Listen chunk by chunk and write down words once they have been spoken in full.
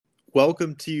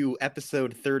Welcome to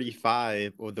episode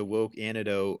 35 of the Woke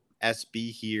Antidote.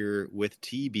 SB here with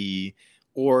TB,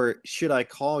 or should I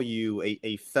call you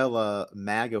a fella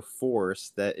MAGA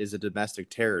force that is a domestic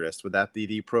terrorist? Would that be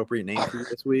the appropriate name for you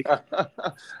this week?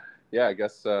 Yeah, I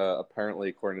guess apparently,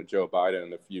 according to Joe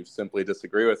Biden, if you simply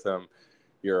disagree with him,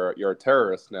 you're a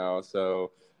terrorist now.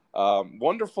 So,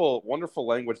 wonderful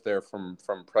language there from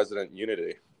President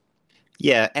Unity.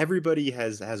 Yeah, everybody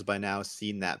has by now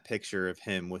seen that picture of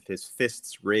him with his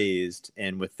fists raised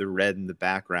and with the red in the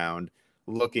background,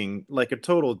 looking like a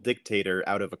total dictator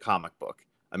out of a comic book.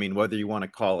 I mean, whether you want to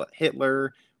call it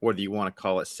Hitler, whether you want to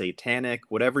call it satanic,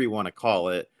 whatever you want to call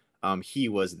it, he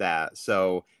was that.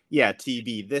 So yeah,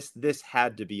 TB, this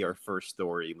had to be our first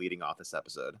story leading off this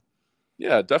episode.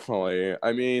 Yeah, definitely.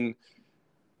 I mean,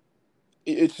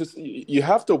 it's just you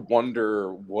have to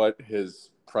wonder what his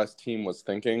press team was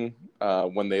thinking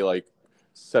when they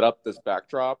set up this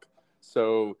backdrop.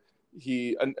 So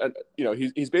he's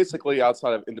basically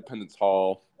outside of Independence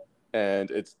Hall, and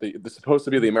it's supposed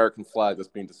to be the American flag that's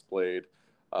being displayed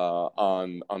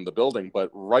on the building, but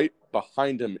right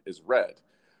behind him is red.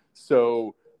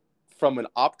 So from an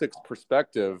optics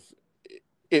perspective,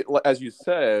 it, as you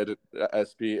said,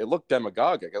 SB, it looked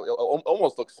demagogic. It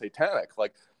almost looked satanic.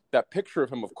 Like that picture of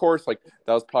him, of course, like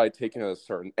that was probably taken at a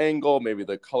certain angle. Maybe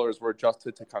the colors were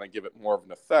adjusted to kind of give it more of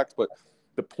an effect. But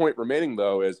the point remaining,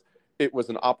 though, is it was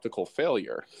an optical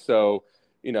failure. So,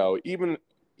 even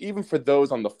for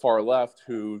those on the far left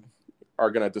who are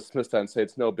going to dismiss that and say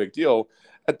it's no big deal,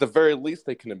 at the very least,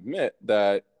 they can admit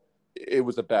that it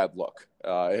was a bad look.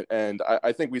 And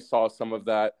I think we saw some of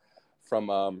that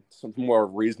from some more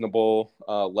reasonable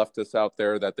leftists out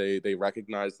there, that they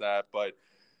recognize that. But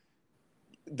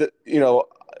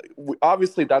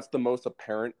obviously that's the most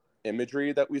apparent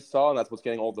imagery that we saw, and that's what's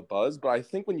getting all the buzz. But I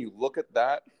think when you look at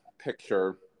that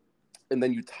picture and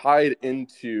then you tie it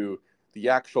into the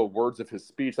actual words of his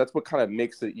speech, that's what kind of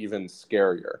makes it even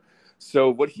scarier. So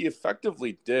what he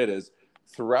effectively did is,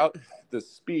 throughout the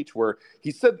speech, where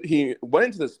he said he went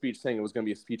into the speech saying it was going to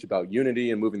be a speech about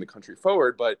unity and moving the country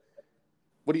forward, but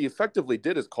what he effectively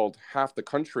did is called half the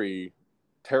country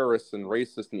terrorists and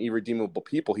racist and irredeemable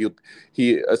people.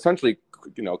 He essentially,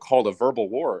 called a verbal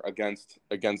war against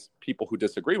people who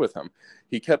disagree with him.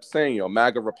 He kept saying,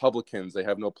 MAGA Republicans, they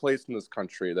have no place in this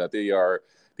country, that they are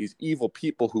these evil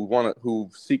people who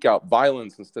seek out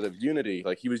violence instead of unity.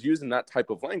 Like, he was using that type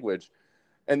of language.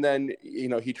 And then,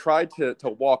 he tried to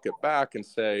walk it back and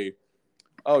say,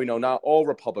 oh, not all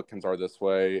Republicans are this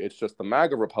way. It's just the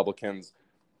MAGA Republicans.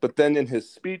 But then in his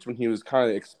speech, when he was kind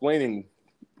of explaining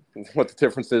what the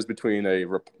difference is between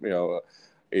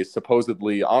a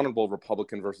supposedly honorable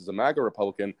Republican versus a MAGA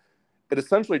Republican, it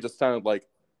essentially just sounded like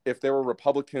if there were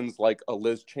Republicans like a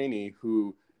Liz Cheney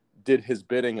who did his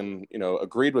bidding and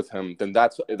agreed with him, then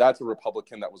that's a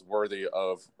Republican that was worthy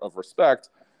of respect.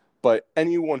 But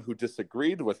anyone who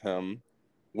disagreed with him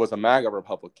was a MAGA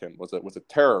Republican, was a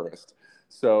terrorist.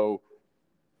 So,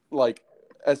 like,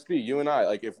 SB, you and I,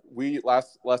 like, if we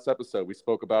last episode we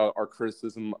spoke about our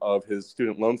criticism of his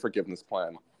student loan forgiveness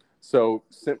plan. So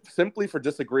simply for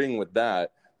disagreeing with that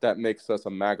makes us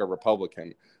a MAGA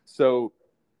Republican. So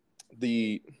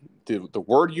the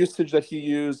word usage that he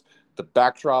used, the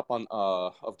backdrop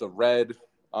of the red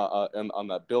and on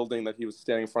that building that he was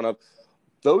standing in front of,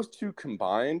 those two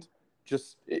combined,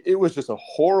 it was just a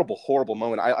horrible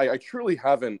moment. I truly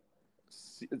haven't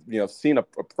seen a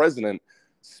president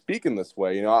speak in this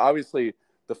way. Obviously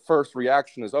the first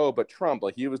reaction is, oh, but Trump,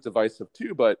 like, he was divisive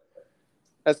too. But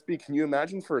SB, can you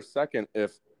imagine for a second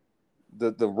if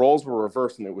the roles were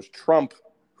reversed and it was Trump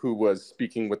who was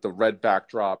speaking with the red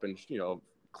backdrop and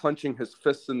clenching his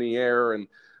fists in the air and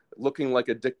looking like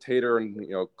a dictator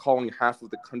and calling half of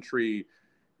the country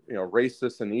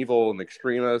racist and evil and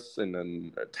extremists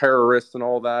and terrorists and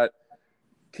all that?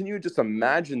 Can you just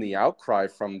imagine the outcry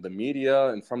from the media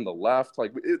and from the left?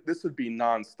 Like, this would be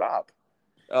nonstop.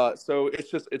 So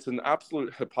it's an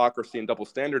absolute hypocrisy and double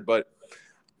standard. But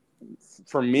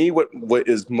for me, what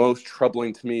is most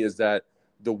troubling to me is that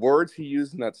the words he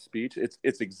used in that speech,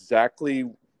 it's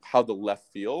exactly how the left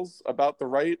feels about the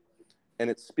right, and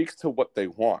it speaks to what they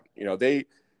want.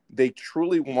 They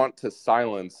truly want to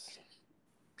silence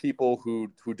people who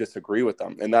disagree with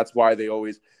them, and that's why they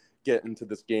always get into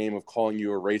this game of calling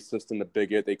you a racist and a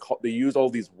bigot. They use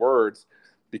all these words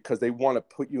because they want to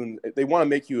put you in. They want to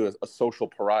make you a social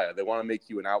pariah. They want to make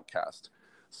you an outcast.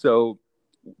 So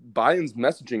Biden's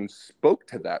messaging spoke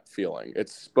to that feeling. It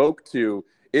spoke to,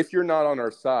 if you're not on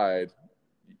our side,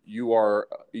 you are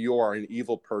an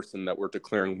evil person that we're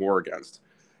declaring war against.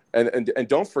 And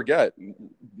don't forget,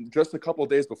 just a couple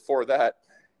of days before that,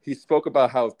 he spoke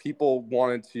about how if people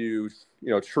wanted to,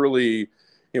 truly,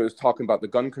 he was talking about the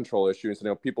gun control issues.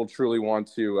 People truly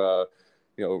want to,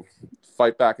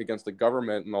 fight back against the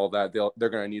government and all that. They're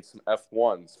going to need some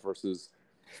F1s versus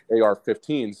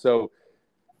AR-15. So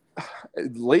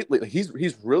lately,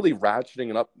 he's really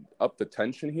ratcheting up the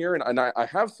tension here, and I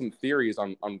have some theories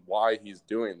on why he's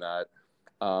doing that,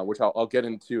 which I'll get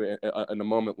into in a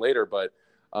moment later. But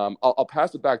I'll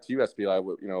pass it back to you,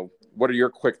 SB. What are your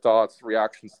quick thoughts,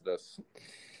 reactions to this?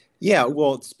 Yeah,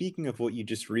 well, speaking of what you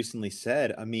just recently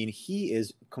said, I mean, he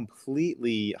is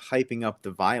completely hyping up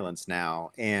the violence now,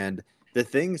 and the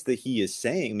things that he is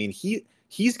saying. I mean,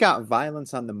 he's got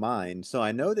violence on the mind, so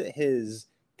I know that his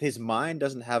mind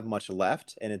doesn't have much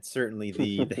left, and it's certainly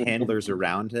the handlers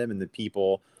around him and the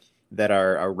people that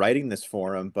are writing this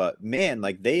for him. But man,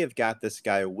 like they have got this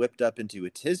guy whipped up into a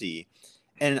tizzy.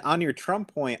 And on your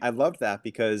Trump point, I love that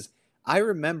because I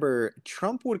remember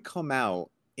Trump would come out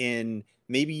in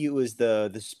maybe it was the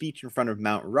speech in front of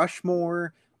Mount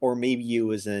Rushmore, or maybe it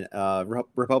was a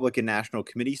Republican National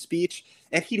Committee speech,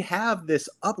 and he'd have this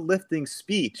uplifting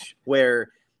speech where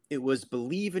it was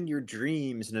believe in your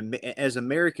dreams, and as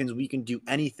Americans we can do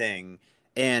anything.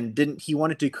 And didn't he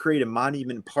wanted to create a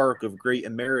monument park of great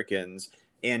Americans,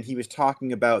 and he was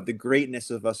talking about the greatness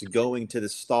of us going to the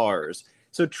stars.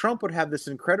 So Trump would have this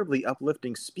incredibly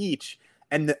uplifting speech,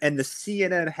 and the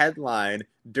CNN headline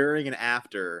during and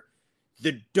after,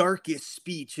 the darkest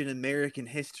speech in American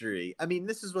history. I mean,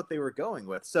 this is what they were going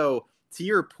with. So to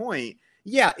your point,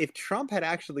 yeah, if Trump had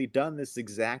actually done this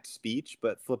exact speech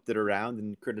but flipped it around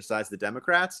and criticized the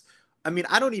Democrats, I mean,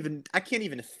 I can't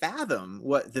even fathom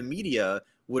what the media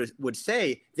would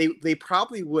say. They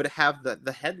probably would have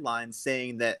the headline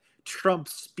saying that Trump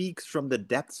speaks from the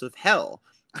depths of hell.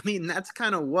 I mean, that's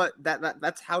kind of what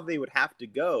that's how they would have to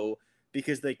go,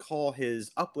 because they call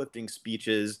his uplifting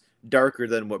speeches darker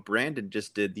than what Brandon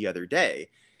just did the other day.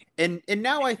 And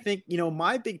now I think,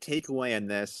 my big takeaway on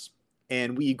this,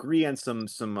 and we agree on some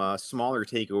smaller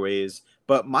takeaways,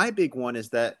 but my big one is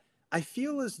that I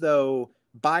feel as though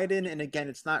Biden, and again,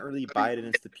 it's not really Biden,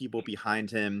 it's the people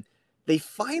behind him, they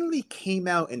finally came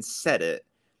out and said it.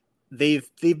 They've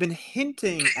been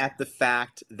hinting at the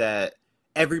fact that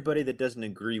everybody that doesn't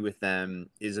agree with them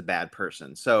is a bad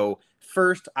person. So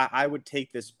first, I would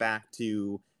take this back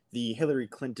to the Hillary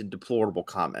Clinton deplorable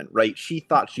comment, right? She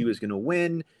thought she was going to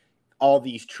win. All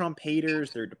these Trump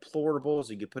haters, they're deplorables.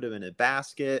 You could put them in a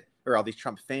basket, or all these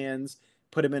Trump fans,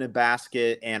 put them in a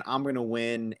basket, and I'm going to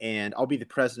win, and I'll be the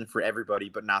president for everybody,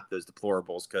 but not those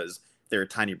deplorables because they're a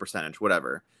tiny percentage,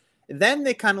 whatever. Then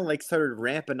they kind of like started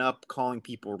ramping up calling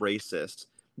people racist.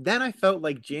 Then I felt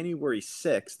like January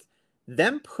 6th,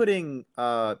 them putting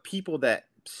people that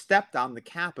stepped on the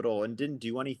Capitol and didn't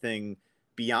do anything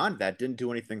beyond that, didn't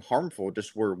do anything harmful,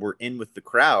 just were in with the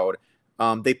crowd.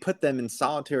 They put them in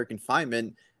solitary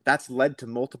confinement. That's led to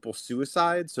multiple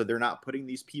suicides. So they're not putting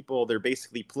these people, they're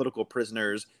basically political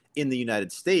prisoners in the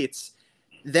United States.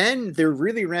 Then they're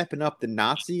really ramping up the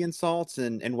Nazi insults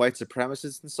and white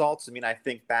supremacist insults. I mean, I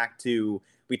think back to,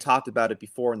 we talked about it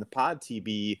before in the pod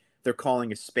TB, they're calling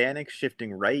Hispanics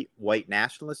shifting right, white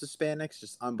nationalist Hispanics,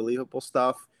 just unbelievable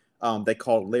stuff. They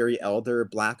called Larry Elder,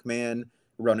 black man,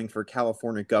 running for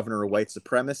California governor, a white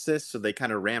supremacist. So they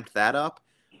kind of ramped that up.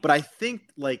 But I think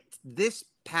like this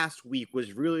past week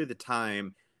was really the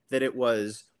time that it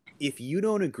was, if you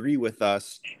don't agree with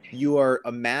us, you are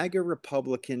a MAGA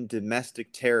Republican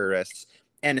domestic terrorist.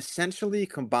 And essentially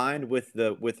combined with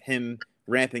him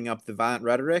ramping up the violent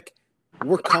rhetoric,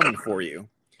 we're coming for you.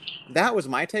 That was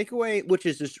my takeaway, which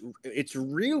is just, it's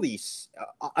really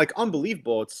like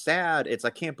unbelievable. It's sad. I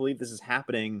can't believe this is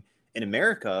happening in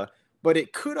America, but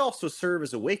it could also serve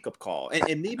as a wake-up call.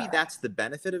 And maybe that's the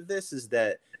benefit of this, is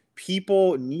that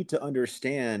people need to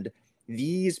understand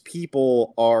these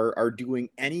people are doing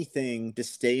anything to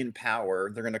stay in power.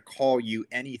 They're going to call you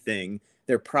anything.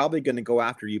 They're probably going to go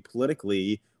after you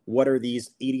politically. What are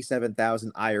these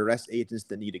 87,000 IRS agents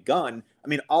that need a gun? I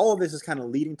mean, all of this is kind of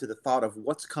leading to the thought of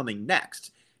what's coming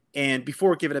next. And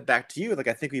before giving it back to you, like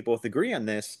I think we both agree on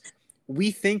this,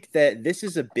 we think that this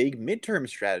is a big midterm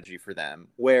strategy for them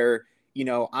where,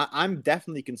 I'm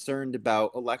definitely concerned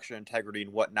about election integrity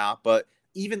and whatnot, but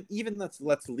even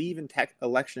let's leave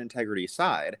election integrity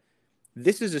aside.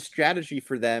 This is a strategy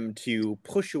for them to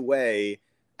push away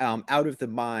out of the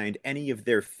mind any of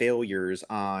their failures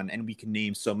on, and we can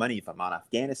name so many of them, on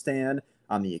Afghanistan,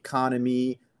 on the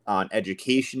economy, on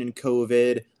education and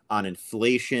COVID, on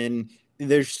inflation.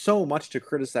 There's so much to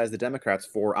criticize the Democrats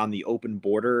for, on the open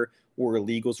border where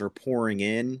illegals are pouring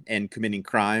in and committing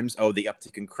crimes. Oh, the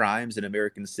uptick in crimes in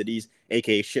American cities,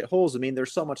 aka shitholes. I mean,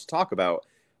 there's so much to talk about.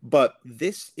 But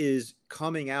this is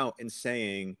coming out and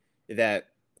saying that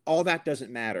all that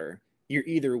doesn't matter. You're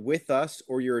either with us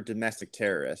or you're a domestic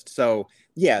terrorist. So,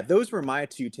 yeah, those were my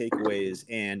two takeaways.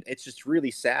 And it's just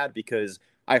really sad because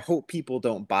I hope people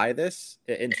don't buy this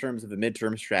in terms of the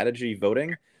midterm strategy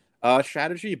voting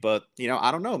strategy. But,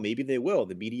 I don't know. Maybe they will.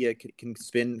 The media can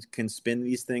spin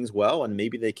these things well, and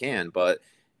maybe they can. But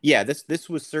yeah, this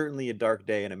was certainly a dark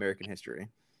day in American history.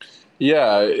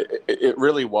 Yeah, it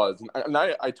really was. And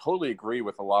I totally agree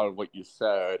with a lot of what you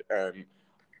said. And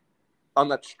on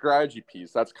that strategy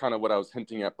piece, that's kind of what I was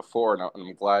hinting at before. And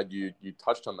I'm glad you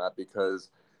touched on that, because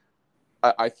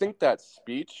I think that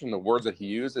speech and the words that he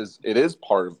uses, it is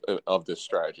part of this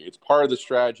strategy. It's part of the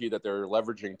strategy that they're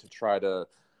leveraging to try to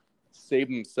save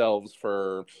themselves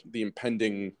for the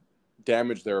impending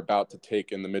damage they're about to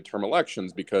take in the midterm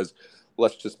elections. Because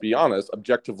let's just be honest,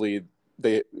 objectively,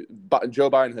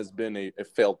 Joe Biden has been a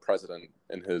failed president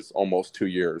in his almost 2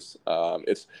 years. I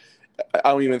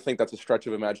don't even think that's a stretch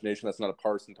of imagination. That's not a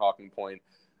partisan talking point.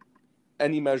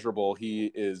 Any measurable,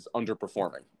 he is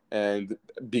underperforming. And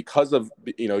because of,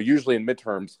 usually in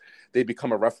midterms, they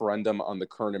become a referendum on the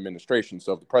current administration.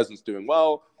 So if the president's doing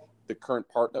well, the current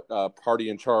party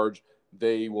in charge,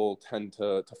 they will tend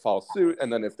to follow suit.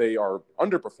 And then if they are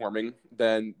underperforming,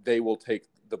 then they will take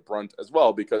the brunt as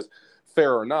well. Because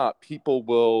fair or not, people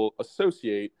will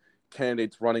associate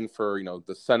candidates running for,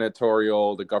 the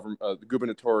senatorial, the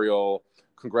gubernatorial,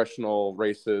 congressional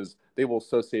races. They will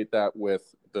associate that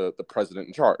with the president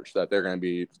in charge, that they're going to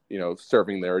be,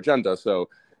 serving their agenda. So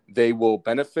they will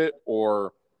benefit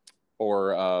or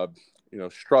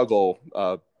struggle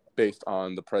based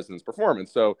on the president's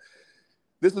performance. So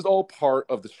this is all part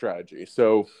of the strategy.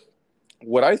 So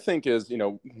what I think is,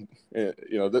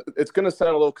 it's going to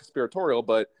sound a little conspiratorial,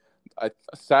 but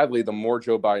sadly, the more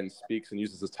Joe Biden speaks and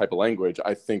uses this type of language,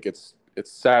 I think it's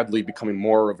sadly becoming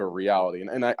more of a reality.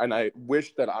 And I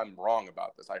wish that I'm wrong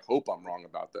about this. I hope I'm wrong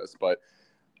about this, but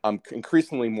I'm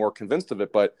increasingly more convinced of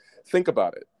it. But think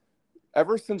about it.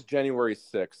 Ever since January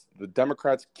 6th, the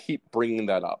Democrats keep bringing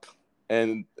that up.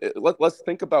 And let's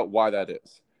think about why that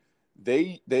is.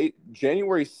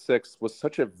 January 6th was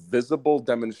such a visible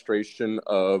demonstration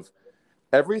of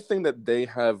everything that they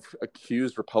have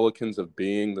accused Republicans of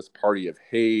being, this party of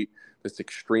hate, this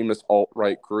extremist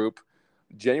alt-right group.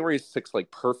 January 6th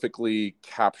perfectly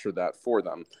captured that for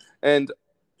them. And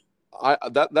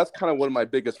that's kind of one of my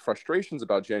biggest frustrations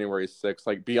about January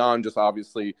 6th, beyond just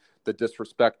obviously the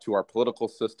disrespect to our political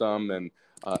system and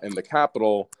the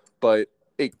Capitol, but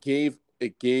it gave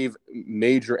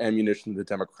major ammunition to the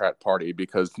Democrat Party,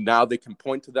 because now they can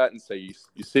point to that and say,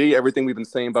 you see, everything we've been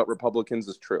saying about Republicans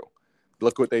is true.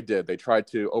 Look what they did. They tried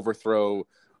to overthrow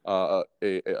a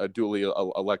duly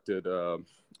elected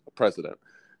president.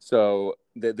 So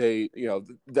that's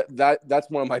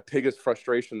one of my biggest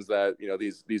frustrations, that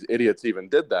these idiots even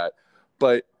did that.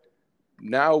 But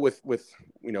now with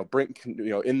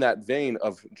in that vein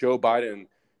of Joe Biden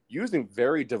using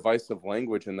very divisive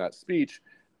language in that speech,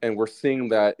 and we're seeing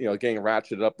that getting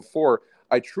ratcheted up before,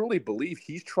 I truly believe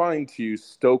he's trying to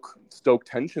stoke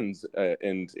tensions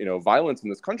and violence in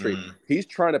this country. Mm. He's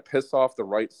trying to piss off the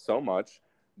right so much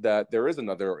that there is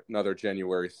another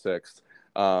January 6th.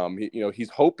 He's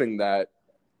hoping that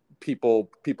people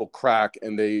crack,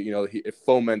 and it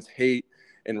foments hate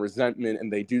and resentment,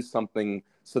 and they do something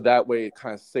so that way it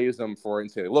kind of saves them for it,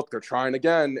 and say, look, they're trying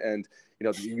again, and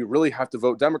you really have to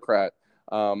vote Democrat.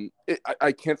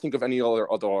 I can't think of any other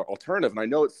alternative, and I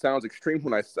know it sounds extreme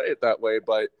when I say it that way,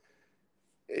 but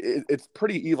it's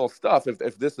pretty evil stuff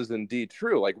if this is indeed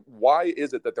true. Why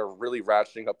is it that they're really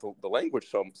ratcheting up the language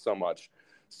so much?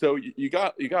 So you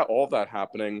got all that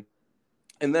happening,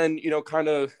 and then kind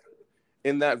of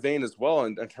in that vein as well,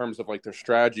 in terms of their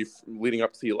strategy leading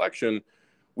up to the election,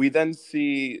 we then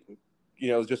see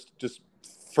just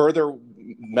further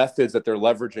methods that they're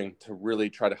leveraging to really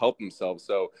try to help themselves.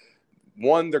 So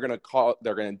one, they're going to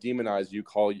demonize you,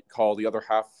 call the other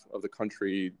half of the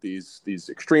country these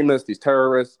extremists, these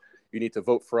terrorists. You need to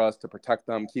vote for us to protect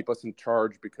them, keep us in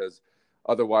charge, because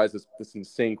otherwise this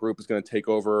insane group is going to take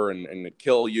over and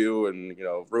kill you and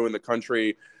ruin the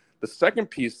country. The second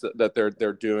piece that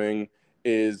they're doing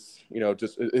is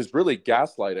is really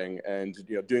gaslighting and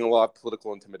doing a lot of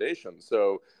political intimidation.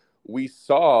 So we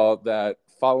saw that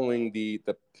following the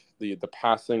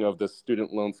passing of the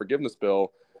student loan forgiveness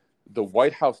bill, the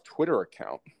White House Twitter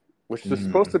account, which is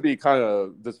supposed to be kind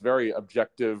of this very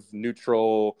objective,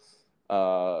 neutral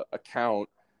account,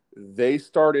 they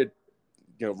started,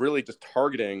 really just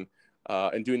targeting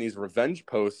and doing these revenge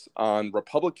posts on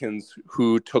Republicans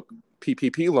who took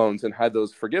PPP loans and had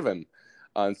those forgiven.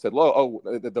 and said,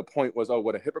 the point was, oh,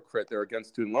 what a hypocrite. They're against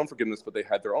student loan forgiveness, but they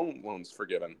had their own loans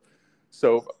forgiven.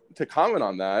 So to comment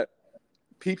on that,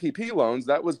 PPP loans,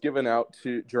 that was given out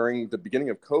to during the beginning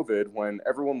of COVID when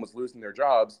everyone was losing their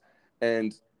jobs,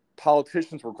 and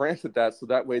politicians were granted that so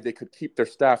that way they could keep their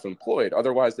staff employed.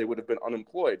 Otherwise, they would have been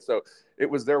unemployed. So it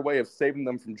was their way of saving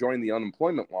them from joining the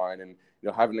unemployment line and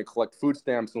having to collect food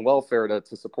stamps and welfare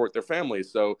to support their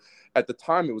families. So at the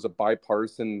time, it was a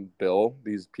bipartisan bill,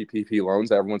 these PPP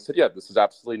loans. Everyone said, yeah, this is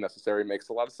absolutely necessary. It makes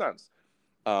a lot of sense.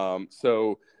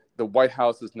 So the White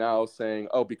House is now saying,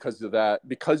 oh, because of that,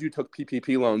 because you took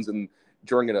PPP loans and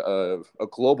during a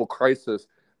global crisis,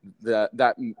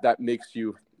 that makes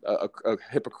you a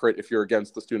hypocrite if you're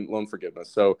against the student loan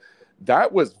forgiveness. So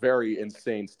that was very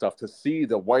insane stuff to see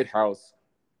the White House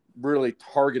really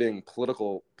targeting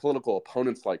political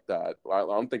opponents like that. I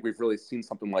don't think we've really seen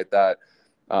something like that,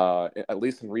 at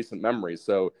least in recent memory.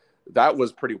 So that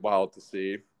was pretty wild to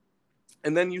see.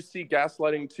 And then you see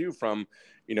gaslighting too from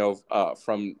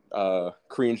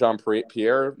Karine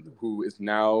Jean-Pierre, who is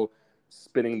now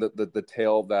spinning the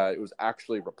tale that it was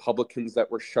actually Republicans that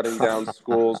were shutting down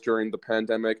schools during the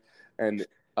pandemic, and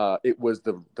it was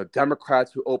the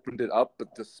Democrats who opened it up.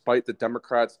 But despite the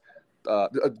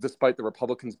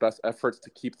Republicans' best efforts to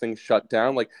keep things shut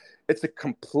down, like it's a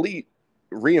complete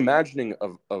reimagining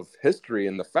of history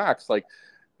and the facts. Like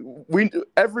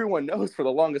everyone knows for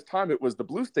the longest time it was the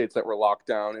blue states that were locked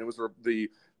down, and it was the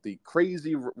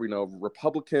crazy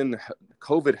Republican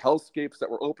COVID hellscapes that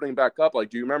were opening back up.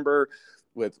 Like, do you remember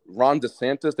with Ron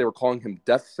DeSantis? They were calling him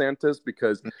Death Santis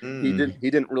because he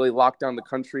didn't really lock down the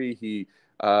country. He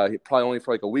probably only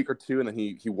for like a week or two, and then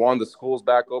he won the schools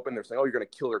back open. They're saying, oh, you're going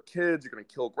to kill your kids, you're going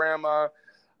to kill grandma.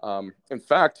 In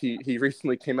fact, he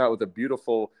recently came out with a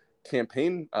beautiful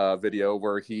campaign video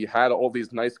where he had all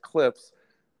these nice clips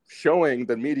showing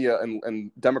the media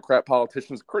and Democrat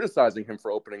politicians criticizing him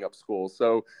for opening up schools.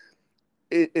 So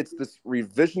it's this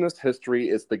revisionist history.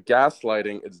 It's the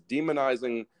gaslighting. It's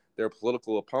demonizing their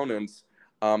political opponents.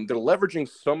 They're leveraging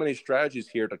so many strategies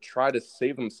here to try to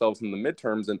save themselves in the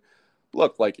midterms. And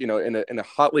look, like, in a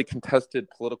hotly contested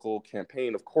political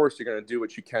campaign, of course, you're going to do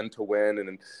what you can to win.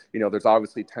 And, there's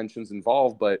obviously tensions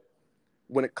involved. But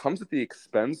when it comes at the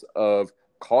expense of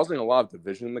causing a lot of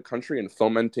division in the country and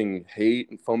fomenting hate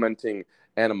and fomenting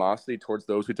animosity towards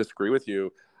those who disagree with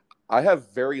you, I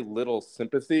have very little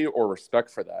sympathy or respect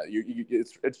for that.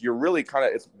 You're really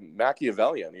it's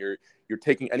Machiavellian. You're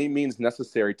taking any means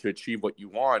necessary to achieve what you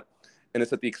want, and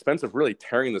it's at the expense of really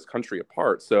tearing this country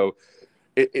apart. So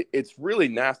it's really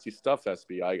nasty stuff,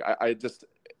 SB.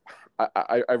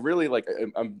 I really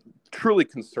I'm truly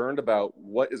concerned about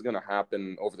what is going to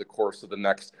happen over the course of the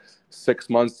next 6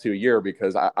 months to a year,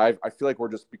 because I feel like we're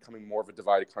just becoming more of a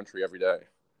divided country every day.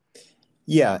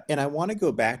 Yeah, and I want to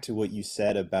go back to what you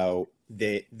said about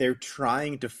they're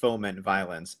trying to foment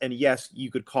violence. And yes, you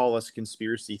could call us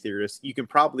conspiracy theorists.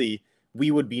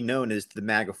 We would be known as the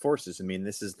MAGA forces. I mean,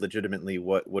 this is legitimately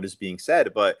what is being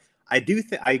said, but I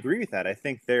agree with that. I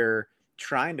think they're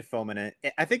trying to foment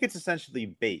it. I think it's essentially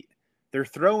bait. They're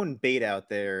throwing bait out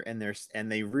there, and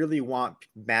they really want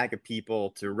MAGA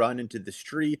people to run into the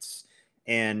streets.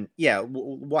 And yeah,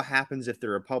 what happens if the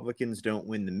Republicans don't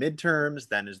win the midterms?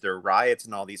 Then is there riots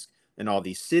in all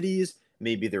these cities?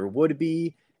 Maybe there would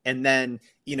be. And then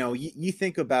you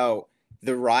think about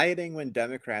the rioting when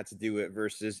Democrats do it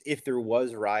versus if there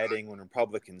was rioting when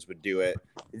Republicans would do it.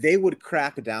 They would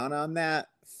crack down on that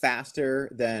faster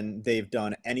than they've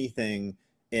done anything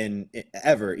in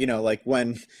ever. Like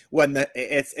when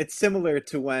it's similar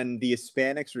to when the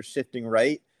Hispanics were shifting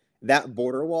right. That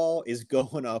border wall is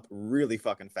going up really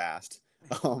fucking fast,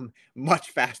 much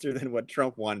faster than what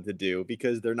Trump wanted to do,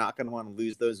 because they're not going to want to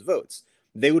lose those votes.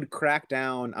 They would crack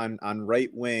down on right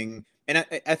wing, and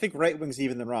I think right wing's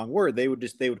even the wrong word. They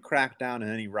would crack down on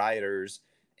any rioters,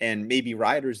 and maybe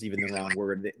rioters even the wrong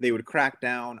word. They would crack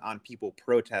down on people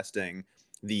protesting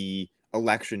the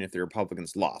election if the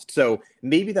Republicans lost. So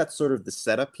maybe that's sort of the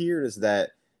setup here, is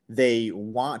that they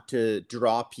want to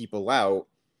draw people out.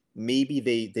 Maybe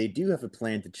they do have a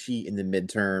plan to cheat in the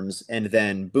midterms, and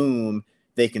then boom,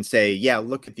 they can say, yeah,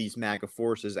 look at these MAGA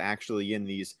forces actually in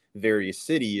these various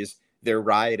cities. They're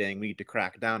rioting. We need to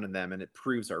crack down on them. And it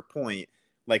proves our point.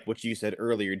 Like what you said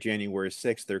earlier, January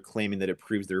 6th, they're claiming that it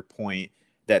proves their point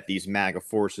that these MAGA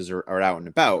forces are out and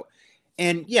about.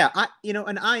 And yeah, I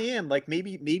am like,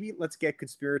 maybe let's get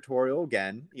conspiratorial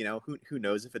again. Who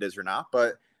knows if it is or not,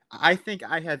 but I think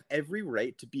I have every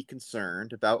right to be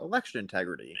concerned about election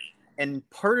integrity. And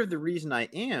part of the reason I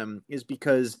am is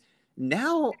because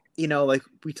now, like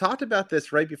we talked about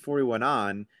this right before we went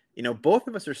on, both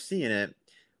of us are seeing it.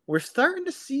 we're starting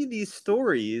to see these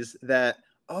stories that,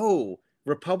 oh,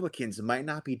 Republicans might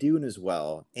not be doing as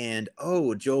well. And,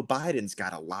 oh, Joe Biden's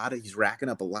got he's racking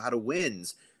up a lot of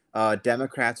wins.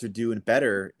 Democrats are doing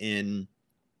better in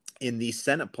these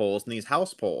Senate polls and these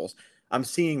House polls. I'm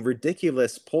seeing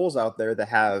ridiculous polls out there that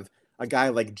have a guy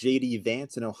like J.D.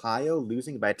 Vance in Ohio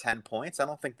losing by 10 points. I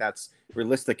don't think that's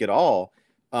realistic at all.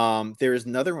 There's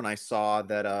another one I saw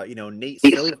that, Nate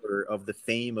Silver, of the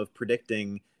fame of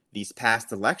predicting these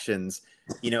past elections,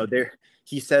 there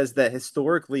he says that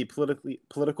historically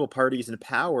political parties in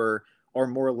power are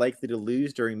more likely to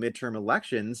lose during midterm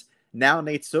elections. Now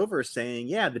Nate Silver is saying,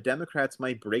 yeah, the Democrats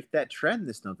might break that trend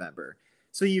this November.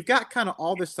 So you've got kind of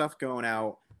all this stuff going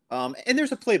out, and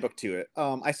there's a playbook to it.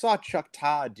 I saw Chuck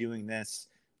Todd doing this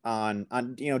on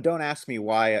don't ask me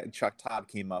why Chuck Todd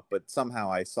came up, but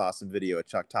somehow I saw some video of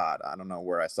Chuck Todd. I don't know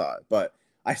where I saw it, but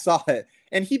I saw it,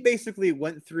 and he basically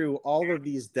went through all of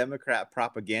these Democrat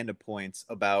propaganda points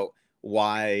about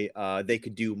why they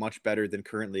could do much better than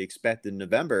currently expected in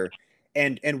November.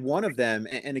 And one of them,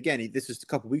 and again, this is a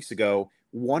couple weeks ago,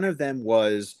 one of them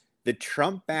was the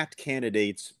Trump-backed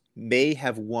candidates may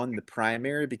have won the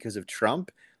primary because of Trump,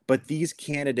 but these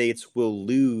candidates will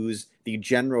lose the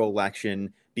general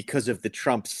election because of the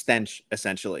Trump stench,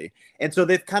 essentially. And so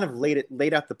they've kind of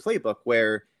laid out the playbook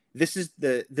where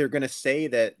they're going to say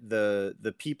that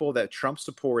the people that Trump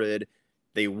supported,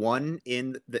 they won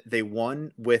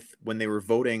with when they were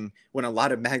voting, when a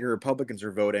lot of MAGA Republicans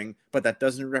are voting, but that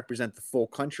doesn't represent the full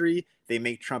country. They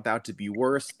make Trump out to be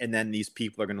worse, and then these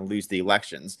people are going to lose the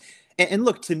elections. And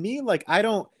look, to me, like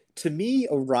to me,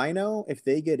 a rhino, if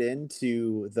they get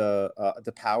into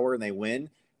the power and they win,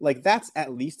 like that's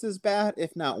at least as bad,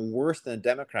 if not worse, than a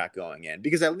Democrat going in.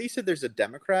 Because at least if there's a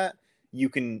Democrat, you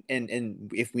can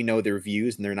and if we know their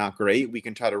views and they're not great, we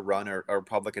can try to run a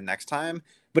Republican next time.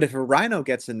 But if a rhino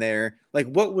gets in there, like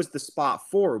what was the spot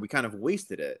for? We kind of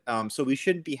wasted it. So we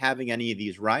shouldn't be having any of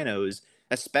these rhinos,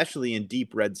 especially in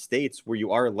deep red states where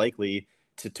you are likely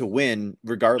to win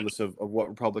regardless of what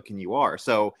Republican you are.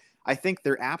 So I think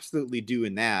they're absolutely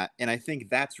doing that. And I think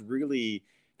that's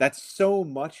so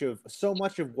much of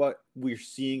what we're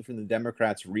seeing from the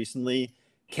Democrats recently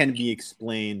can be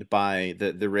explained by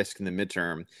the risk in the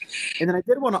midterm. And then I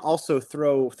did want to also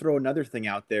throw another thing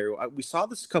out there. We saw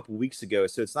this a couple weeks ago,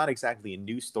 so it's not exactly a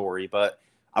new story, but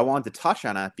I wanted to touch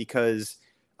on it because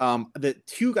the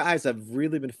two guys I've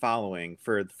really been following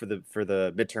for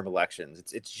the midterm elections.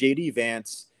 It's J.D.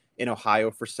 Vance in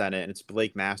Ohio for Senate, and it's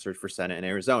Blake Masters for Senate in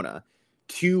Arizona.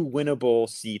 Two winnable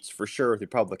seats for sure with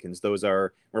Republicans. Those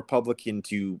are Republican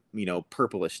to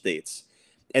purplish states,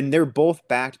 and they're both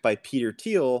backed by Peter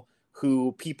Thiel,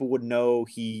 who people would know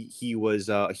he was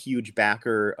a huge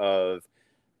backer of.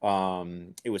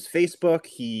 It was Facebook.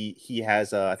 He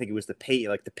has I think it was the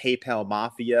PayPal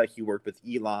mafia. He worked with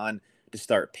Elon to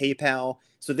start PayPal.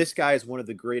 So this guy is one of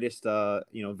the greatest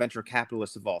venture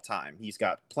capitalists of all time. He's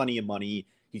got plenty of money.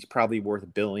 He's probably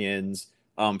worth billions.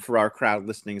 For our crowd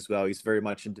listening as well, he's very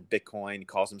much into Bitcoin. He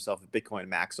calls himself a Bitcoin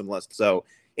maximalist. So,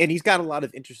 and he's got a lot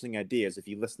of interesting ideas. If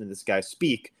you listen to this guy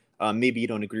speak, maybe you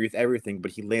don't agree with everything,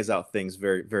 but he lays out things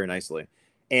very, very nicely.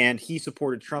 And he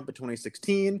supported Trump in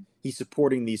 2016. He's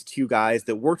supporting these two guys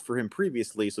that worked for him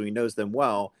previously, so he knows them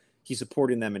well. He's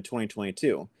supporting them in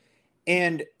 2022.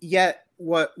 And yet,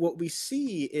 what we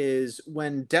see is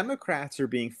when Democrats are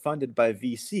being funded by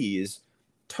VCs,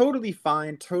 totally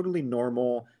fine, totally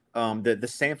normal. The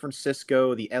San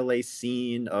Francisco, the LA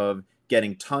scene of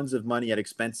getting tons of money at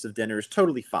expensive dinners,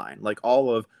 totally fine. Like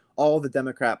all the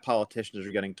Democrat politicians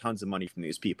are getting tons of money from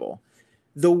these people.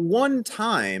 The one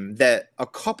time that a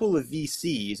couple of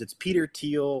VCs, it's Peter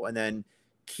Thiel and then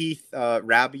Keith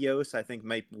Rabios, I think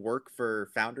might work for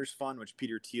Founders Fund, which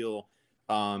Peter Thiel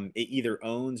it either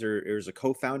owns or is a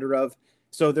co-founder of.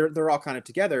 So they're all kind of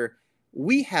together.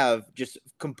 We have just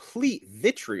complete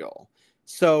vitriol.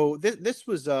 So this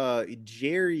was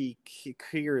Jerry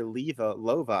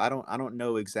Kirilova. I don't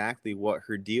know exactly what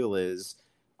her deal is,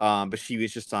 but she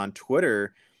was just on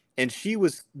Twitter, and she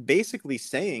was basically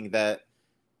saying that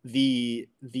the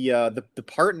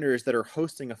partners that are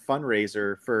hosting a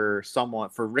fundraiser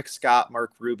for Rick Scott,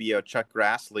 Mark Rubio, Chuck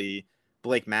Grassley,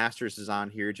 Blake Masters is on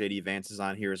here, JD Vance is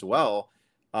on here as well.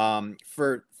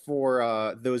 For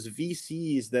those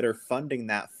VCs that are funding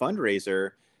that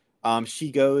fundraiser, she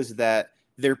goes that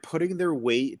they're putting their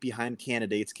weight behind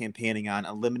candidates campaigning on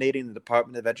eliminating the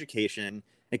Department of Education,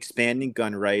 expanding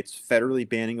gun rights, federally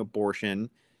banning abortion.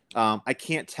 I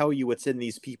can't tell you what's in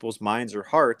these people's minds or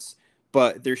hearts,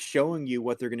 but they're showing you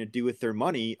what they're going to do with their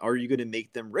money. Are you going to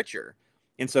make them richer?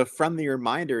 And so, friendly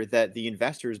reminder that the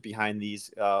investors behind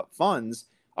these funds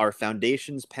are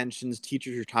foundations, pensions,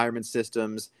 teachers' retirement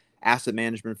systems, asset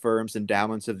management firms,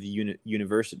 endowments of the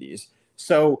universities.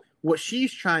 So what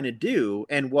she's trying to do,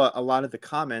 and what a lot of the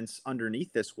comments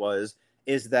underneath this was,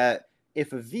 is that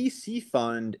if a VC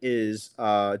fund is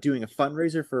doing a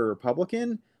fundraiser for a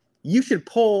Republican, you should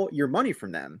pull your money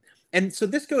from them. And so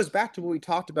this goes back to what we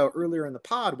talked about earlier in the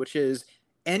pod, which is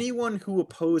anyone who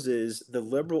opposes the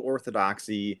liberal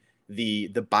orthodoxy, the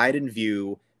Biden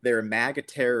view, they're a MAGA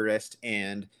terrorist,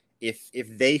 and if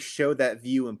they show that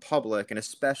view in public, and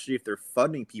especially if they're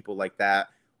funding people like that,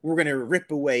 we're going to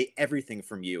rip away everything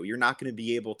from you. You're not going to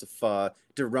be able to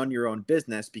run your own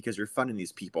business because you're funding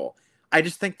these people. I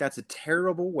just think that's a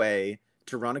terrible way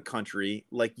to run a country.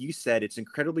 Like you said, it's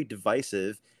incredibly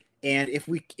divisive. And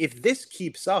if this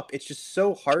keeps up, it's just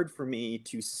so hard for me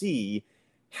to see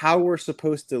how we're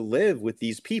supposed to live with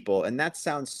these people. And that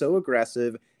sounds so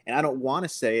aggressive, and I don't want to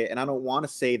say it, and I don't want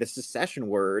to say the secession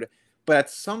word, but at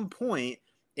some point,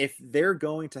 if they're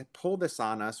going to pull this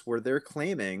on us where they're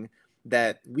claiming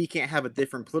that we can't have a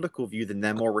different political view than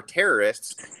them or we're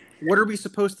terrorists, what are we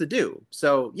supposed to do?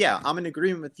 So yeah, I'm in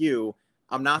agreement with you.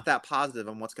 I'm not that positive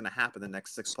on what's going to happen the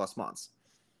next 6+ months.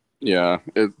 Yeah,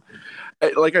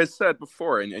 like I said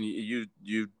before, and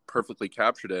you perfectly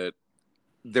captured it.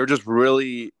 They're just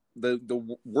really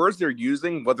the words they're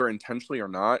using, whether intentionally or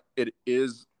not, it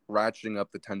is ratcheting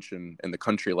up the tension in the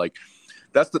country. Like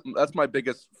that's my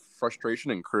biggest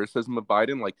frustration and criticism of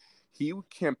Biden. Like he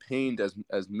campaigned as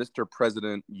Mr.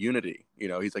 President Unity. You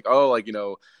know, he's like, oh, like, you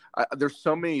know, there's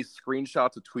so many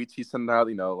screenshots of tweets he sent out,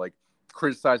 you know, like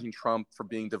criticizing Trump for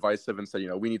being divisive and said, you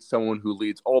know, we need someone who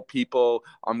leads all people.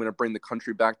 I'm going to bring the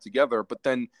country back together. But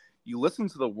then you listen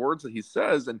to the words that he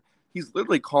says, and he's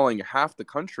literally calling half the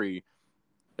country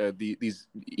these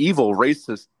evil,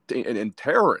 racist, and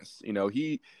terrorists. You know,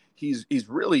 he's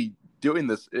really doing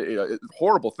this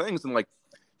horrible things, and like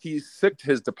he sicked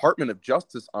his Department of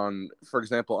Justice on, for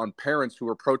example, on parents who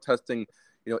were protesting,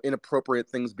 you know, inappropriate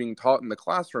things being taught in the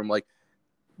classroom. Like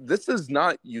this is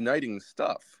not uniting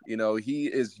stuff. You know, he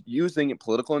is using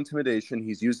political intimidation.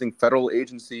 He's using federal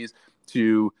agencies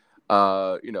to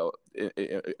you know,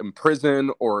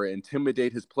 imprison or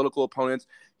intimidate his political opponents.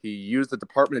 He used the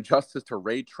Department of Justice to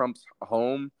raid Trump's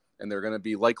home, and they're going to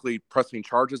be likely pressing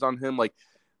charges on him. Like,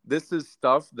 this is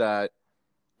stuff that,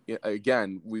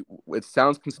 again, it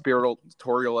sounds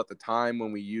conspiratorial at the time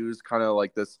when we use kind of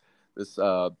like this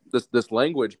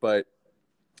language, but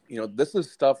you know, this is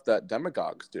stuff that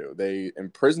demagogues do. They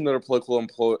imprison their political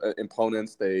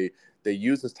opponents. They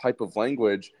use this type of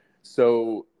language.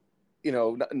 So, you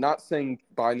know, not saying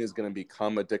Biden is going to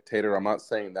become a dictator. I'm not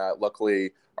saying that.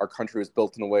 Luckily, our country is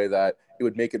built in a way that it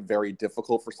would make it very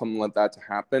difficult for something like that to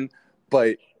happen.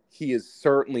 But he is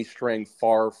certainly straying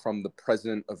far from the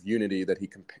president of unity that he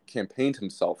campaigned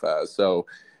himself as. So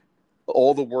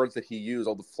all the words that he used,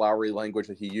 all the flowery language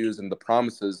that he used, and the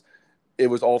promises, it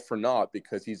was all for naught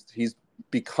because he's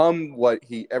become what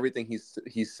everything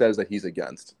he says that he's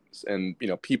against. And, you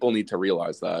know, people need to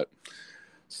realize that.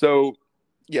 So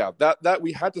yeah, that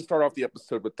we had to start off the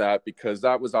episode with that because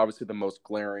that was obviously the most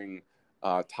glaring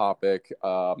topic,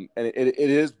 and it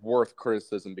is worth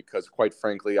criticism because, quite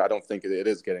frankly, I don't think it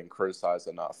is getting criticized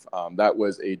enough. That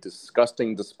was a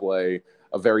disgusting display,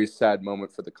 a very sad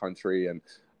moment for the country, and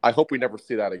I hope we never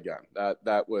see that again.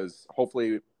 That was,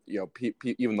 hopefully, you know,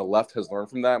 even the left has learned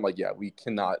from that. I'm like, yeah, we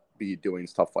cannot be doing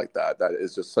stuff like that. That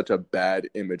is just such a bad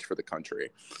image for the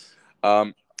country.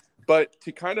 But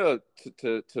to kind of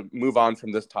to move on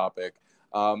from this topic,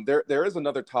 there is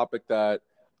another topic that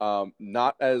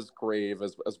not as grave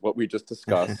as what we just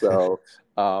discussed. So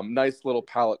nice little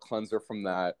palate cleanser from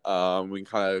that. We can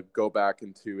kind of go back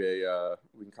into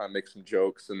we can kind of make some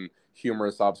jokes and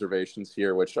humorous observations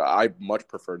here, which I much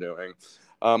prefer doing.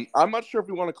 I'm not sure if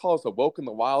we want to call this a woke in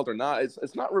the wild or not.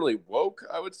 It's not really woke,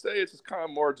 I would say. It's just kind of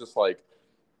more just like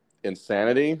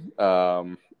insanity.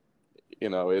 You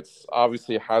know, it's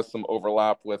obviously has some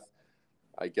overlap with,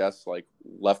 I guess, like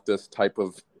leftist type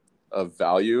of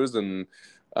values, and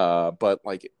but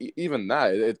like even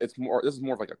that, it's more. This is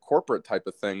more of like a corporate type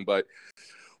of thing. But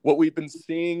what we've been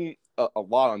seeing a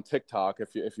lot on TikTok,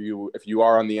 if you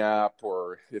are on the app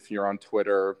or if you're on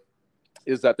Twitter,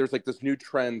 is that there's like this new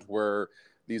trend where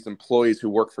these employees who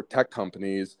work for tech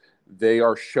companies, they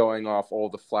are showing off all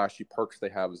the flashy perks they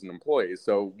have as an employee.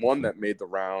 So one that made the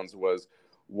rounds was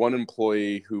one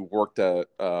employee who worked at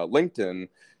LinkedIn.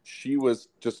 She was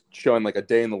just showing like a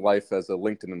day in the life as a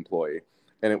LinkedIn employee.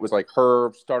 And it was like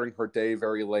her starting her day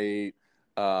very late,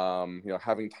 you know,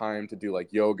 having time to do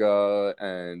like yoga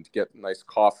and get nice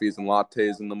coffees and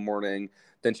lattes in the morning.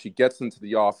 Then she gets into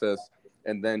the office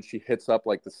and then she hits up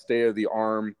like the state of the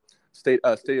state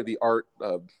of the art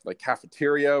like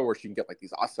cafeteria where she can get like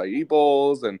these acai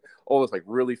bowls and all this like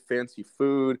really fancy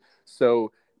food.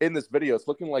 So in this video, it's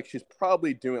looking like she's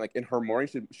probably doing like in her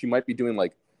morning, she might be doing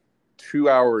like 2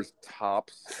 hours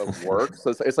tops of work.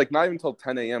 So it's like not even until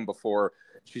 10 a.m. before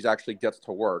she's actually gets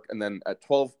to work. And then at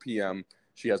 12 p.m.,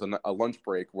 she has a lunch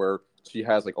break where she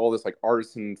has like all this like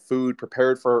artisan food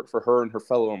prepared for her and her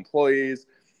fellow employees.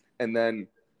 And then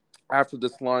after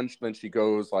this lunch, then she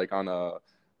goes like on a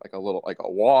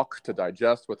walk to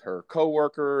digest with her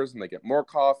coworkers, and they get more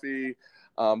coffee.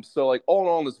 So like all in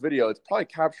all in this video, it's probably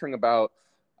capturing about,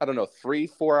 I don't know,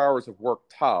 3-4 hours of work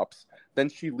tops. Then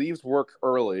she leaves work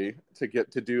early to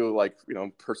get to do like,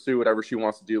 pursue whatever she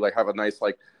wants to do, like have a nice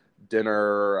like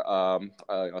dinner,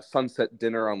 a sunset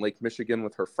dinner on Lake Michigan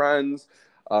with her friends.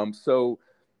 So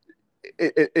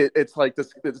it's like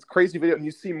this crazy video, and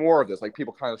you see more of this, like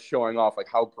people kind of showing off like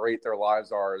how great their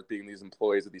lives are as being these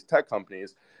employees of these tech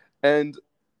companies. And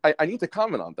I need to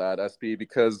comment on that, SB,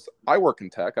 because I work in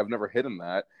tech. I've never hidden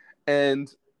that.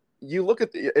 And you look at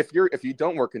if you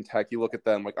don't work in tech, you look at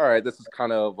them like, all right, this is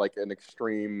kind of like an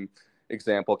extreme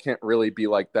example. Can't really be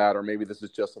like that, or maybe this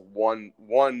is just one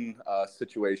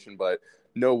situation, but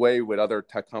no way would other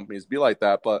tech companies be like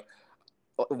that. But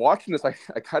watching this, I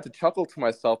had to chuckle to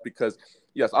myself because,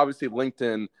 yes, obviously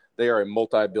LinkedIn, they are a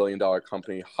multi-billion-dollar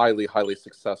company, highly, highly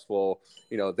successful.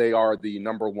 They are the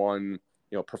number one,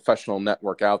 professional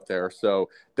network out there. So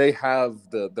they have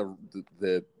the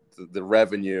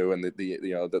revenue and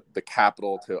the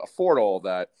capital to afford all of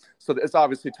that. So it's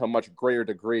obviously to a much greater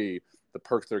degree the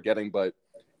perks they're getting, but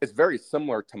it's very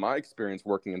similar to my experience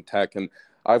working in tech. And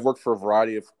I've worked for a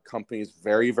variety of companies,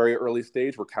 very, very early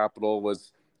stage, where capital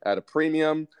was at a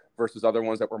premium versus other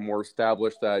ones that were more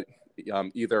established that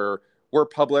either were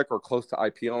public or close to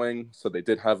IPOing. So they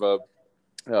did have a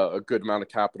good amount of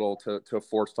capital to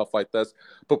afford stuff like this.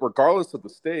 But regardless of the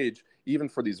stage, even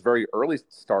for these very early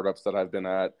startups that I've been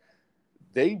at,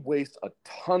 they waste a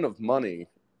ton of money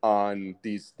on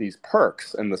these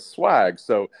perks and the swag.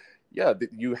 So yeah,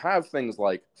 you have things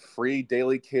like free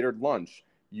daily catered lunch.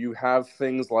 You have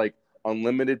things like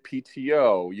unlimited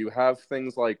PTO. You have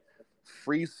things like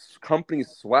free company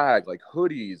swag, like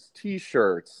hoodies,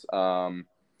 T-shirts.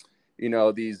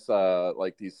 These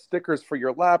like these stickers for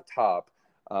your laptop.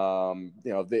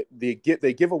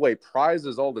 They give away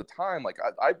prizes all the time. Like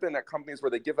I've been at companies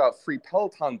where they give out free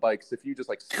Peloton bikes if you just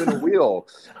like spin a wheel.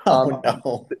 Oh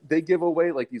no. They give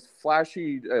away like these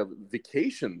flashy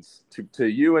vacations to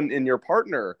you and your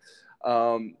partner.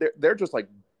 They're just like,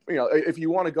 if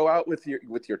you want to go out with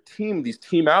your team, these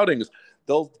team outings,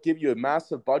 they'll give you a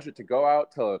massive budget to go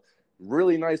out to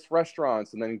really nice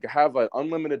restaurants and then have an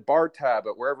unlimited bar tab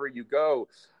at wherever you go.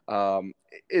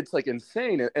 It's like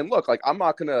insane. And look, like I'm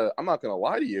not gonna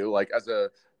lie to you. Like as a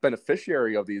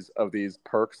beneficiary of these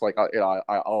perks, like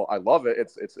I love it.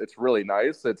 It's really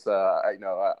nice. It's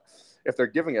if they're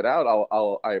giving it out,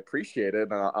 I appreciate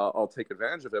it and I'll take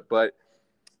advantage of it. But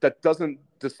that doesn't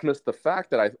dismiss the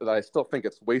fact that I still think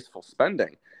it's wasteful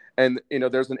spending. And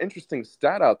there's an interesting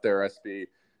stat out there, SB.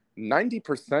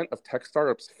 90% of tech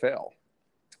startups fail,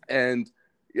 and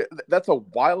that's a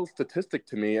wild statistic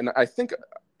to me. And I think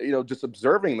just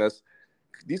observing this,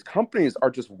 these companies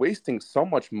are just wasting so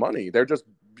much money. They're just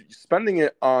spending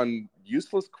it on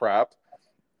useless crap,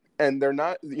 and they're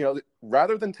not,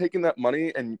 rather than taking that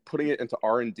money and putting it into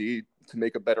R&D to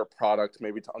make a better product,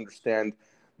 maybe to understand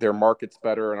their markets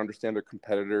better and understand their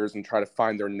competitors and try to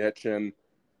find their niche in,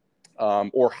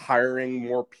 or hiring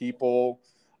more people,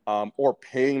 or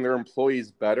paying their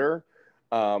employees better.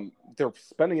 They're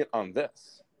spending it on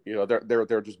this.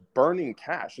 They're just burning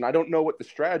cash, and I don't know what the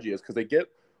strategy is because they get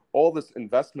all this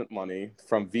investment money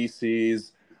from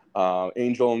VCs,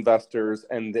 angel investors,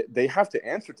 and they have to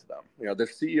answer to them. Their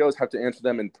CEOs have to answer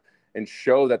them and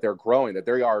show that they're growing, that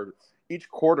they are each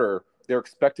quarter they're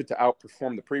expected to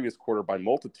outperform the previous quarter by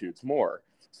multitudes more.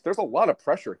 So there's a lot of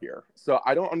pressure here. So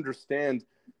I don't understand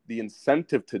the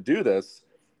incentive to do this.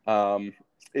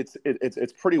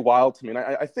 It's pretty wild to me, and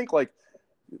I think like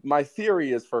my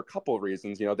theory is for a couple of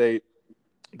reasons. They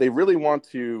really want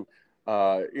to,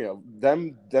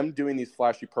 them doing these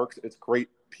flashy perks. It's great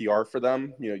PR for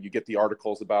them. You get the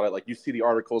articles about it. Like you see the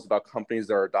articles about companies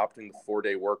that are adopting the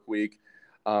 4-day work week.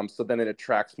 So then it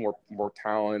attracts more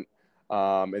talent,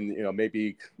 and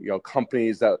maybe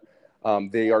companies that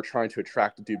they are trying to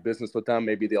attract to do business with them.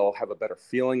 Maybe they'll have a better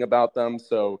feeling about them.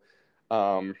 So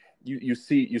you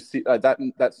see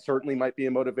that certainly might be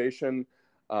a motivation.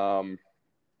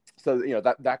 So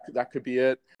that could be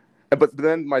it. But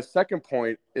then my second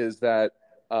point is that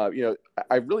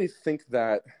I really think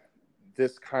that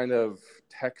this kind of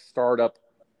tech startup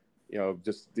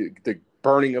just the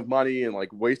burning of money and like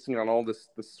wasting on all this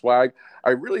swag.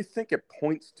 I really think it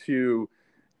points to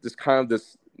this kind of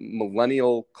this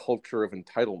millennial culture of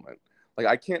entitlement. Like,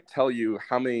 I can't tell you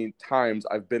how many times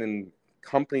I've been in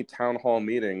company town hall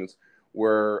meetings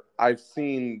where I've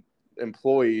seen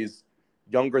employees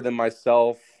younger than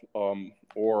myself,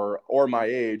 or my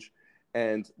age,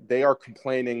 and they are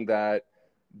complaining that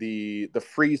the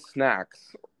free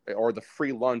snacks or the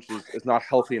free lunch is not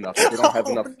healthy enough, that they don't have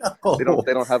enough, Oh,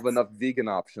 they don't have enough vegan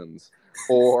options,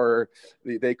 or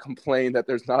they complain that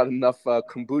there's not enough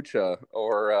kombucha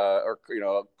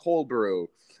or cold brew,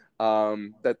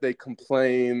 that they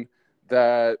complain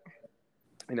that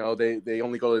they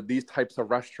only go to these types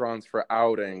of restaurants for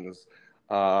outings.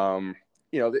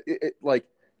 Like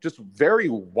just very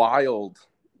wild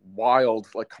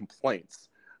like complaints.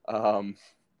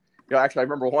 Actually, I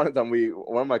remember one of them.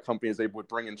 One of my companies, they would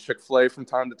bring in Chick-fil-A from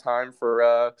time to time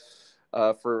for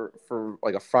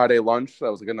like a Friday lunch. That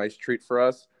was a good, nice treat for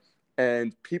us.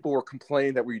 And people were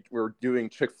complaining that we were doing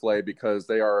Chick-fil-A because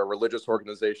they are a religious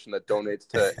organization that donates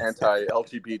to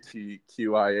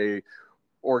anti-LGBTQIA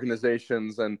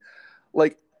organizations. And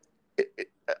like,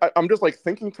 I'm just like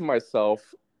thinking to myself,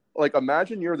 like,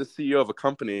 imagine you're the CEO of a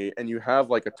company and you have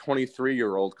like a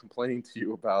 23-year-old complaining to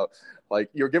you about, like,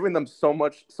 you're giving them so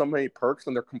many perks,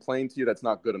 and they're complaining to you that's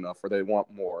not good enough or they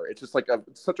want more. It's just like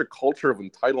such a culture of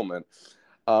entitlement.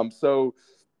 So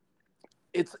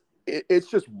it's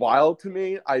just wild to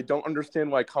me. I don't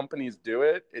understand why companies do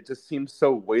it. It just seems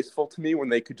so wasteful to me when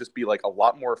they could just be like a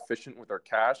lot more efficient with their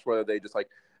cash, whether they just like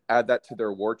add that to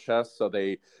their war chest, so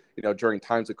they, during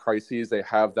times of crises, they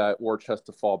have that war chest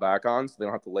to fall back on, so they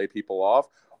don't have to lay people off.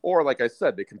 Or, like I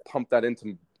said, they can pump that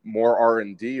into more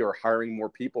R&D or hiring more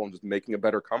people and just making a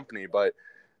better company. But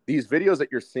these videos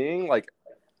that you're seeing, like,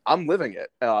 I'm living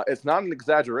it. It's not an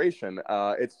exaggeration.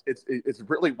 It's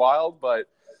really wild, but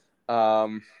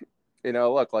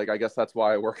look, like, I guess that's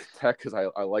why I work in tech, because I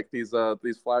like these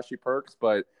flashy perks.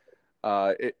 But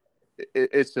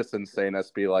it's just insane.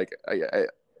 Us be like, I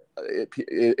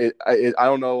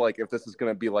don't know, like, if this is going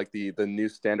to be like the new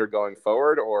standard going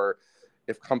forward, or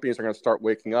if companies are going to start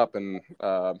waking up and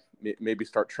maybe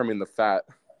start trimming the fat.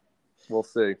 We'll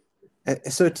see.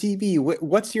 So TB,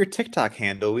 what's your TikTok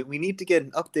handle? We need to get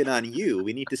an update on you.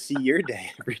 We need to see your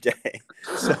day every day.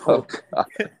 Oh, So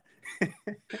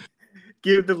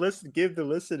give the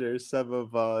listeners some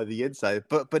of the insight.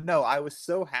 But no, I was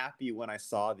so happy when I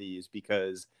saw these,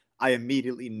 because I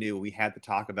immediately knew we had to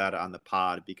talk about it on the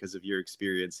pod because of your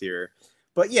experience here.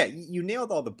 But yeah, you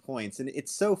nailed all the points, and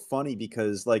it's so funny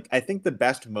because, like, I think the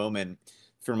best moment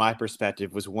from my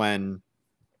perspective was when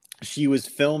she was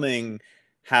filming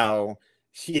how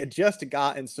she had just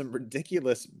gotten some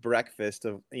ridiculous breakfast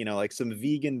of, like some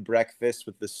vegan breakfast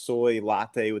with the soy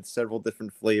latte with several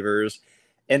different flavors.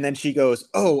 And then she goes,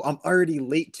 "Oh, I'm already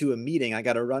late to a meeting. I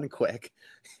got to run quick."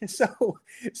 So,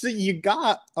 so you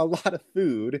got a lot of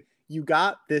food. You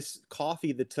got this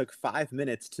coffee that took 5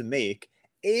 minutes to make,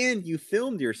 and you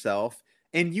filmed yourself,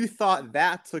 and you thought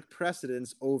that took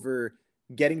precedence over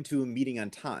getting to a meeting on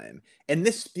time. And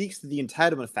this speaks to the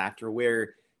entitlement factor,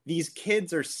 where these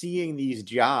kids are seeing these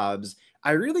jobs.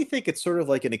 I really think it's sort of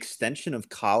like an extension of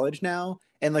college now.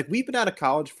 And like, we've been out of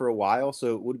college for a while,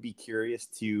 so it would be curious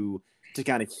to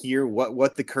kind of hear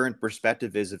what the current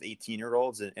perspective is of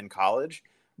 18-year-olds in college.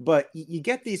 But you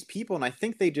get these people, and I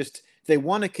think they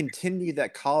want to continue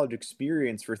that college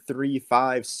experience for 3,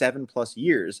 5, 7+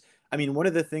 years. I mean, one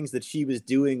of the things that she was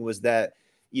doing was that,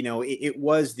 it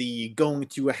was the going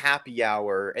to a happy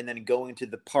hour and then going to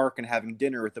the park and having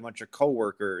dinner with a bunch of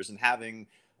coworkers and having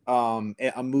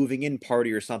a moving in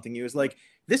party or something. It was like,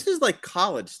 this is like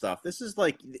college stuff. This is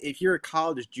like, if you're a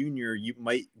college junior, you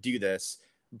might do this.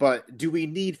 But do we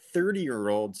need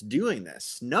 30-year-olds doing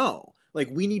this? No. Like,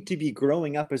 we need to be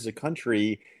growing up as a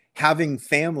country, having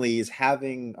families,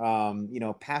 having,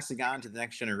 passing on to the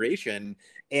next generation.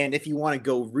 And if you want to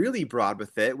go really broad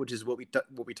with it, which is what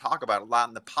we talk about a lot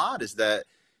in the pod, is that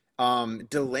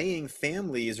delaying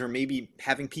families, or maybe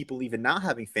having people even not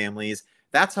having families,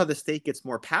 that's how the state gets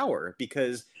more power,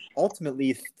 because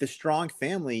ultimately the strong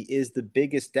family is the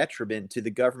biggest detriment to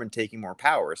the government taking more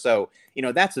power. So,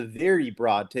 that's a very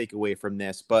broad takeaway from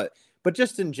this. But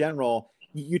just in general,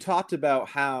 you talked about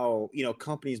how,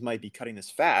 companies might be cutting this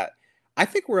fat. I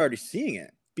think we're already seeing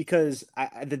it, because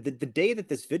the day that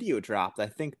this video dropped, I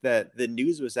think that the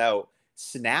news was out,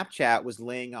 Snapchat was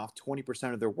laying off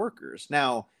 20% of their workers.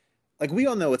 Now, like, we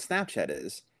all know what Snapchat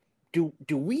is.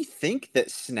 Do we think that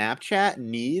Snapchat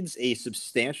needs a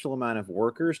substantial amount of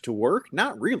workers to work?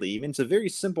 Not really. I mean, it's a very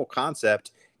simple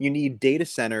concept. You need data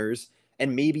centers,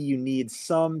 and maybe you need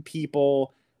some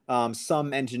people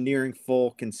some engineering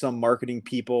folk and some marketing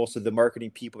people. So the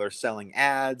marketing people are selling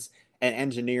ads, and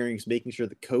engineering is making sure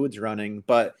the code's running.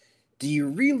 But do you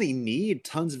really need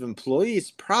tons of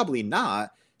employees? Probably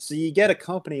not. So you get a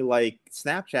company like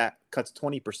Snapchat cuts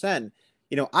 20%.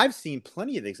 I've seen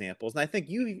plenty of examples, and I think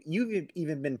you've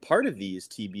even been part of these,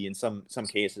 TB, in some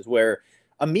cases where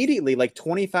immediately like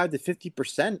 25 to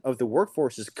 50% of the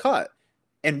workforce is cut.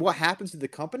 And what happens to the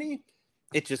company?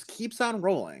 It just keeps on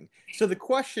rolling. So the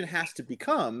question has to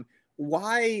become,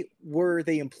 why were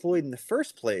they employed in the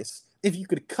first place? If you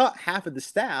could cut half of the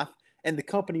staff and the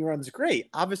company runs great,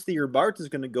 obviously your margin is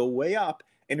going to go way up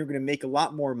and you're going to make a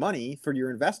lot more money for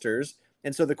your investors.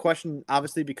 And so the question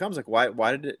obviously becomes like,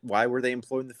 why were they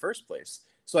employed in the first place?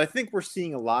 So I think we're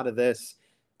seeing a lot of this.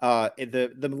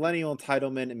 The millennial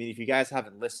entitlement. I mean, if you guys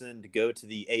haven't listened, go to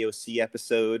the AOC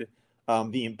episode,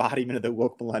 the embodiment of the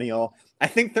woke millennial. I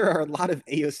think there are a lot of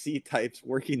AOC types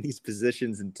working these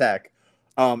positions in tech,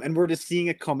 and we're just seeing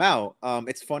it come out.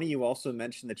 It's funny you also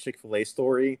mentioned the Chick-fil-A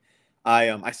story.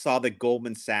 I saw that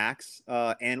Goldman Sachs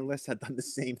analysts had done the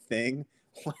same thing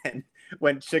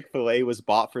when Chick-fil-A was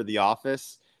bought for The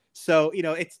Office. So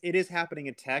it is happening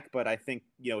in tech, but I think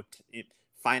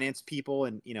finance people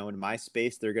and in my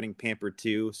space, they're getting pampered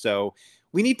too. So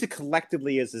we need to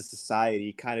collectively as a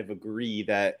society kind of agree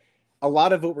that a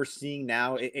lot of what we're seeing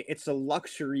now, it's a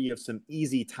luxury of some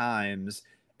easy times.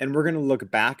 And we're going to look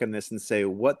back on this and say,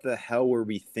 what the hell were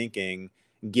we thinking,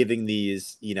 giving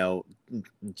these,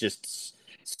 just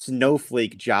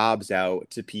snowflake jobs out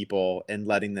to people and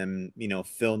letting them,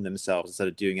 film themselves instead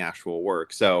of doing actual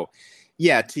work. So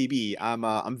yeah, TB,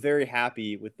 I'm very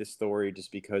happy with this story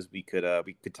just because we could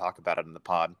talk about it in the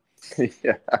pod.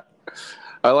 Yeah.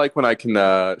 I like when I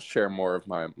can share more of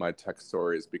my tech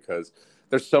stories because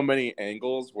there's so many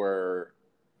angles where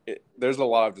there's a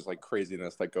lot of just like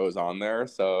craziness that goes on there.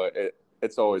 So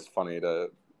it's always funny to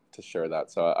share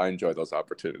that. So I enjoy those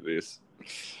opportunities.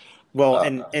 Well,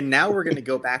 and now we're going to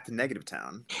go back to Negative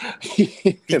Town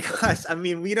because I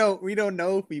mean we don't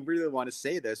know if we really want to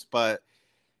say this, but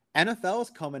NFL is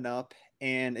coming up,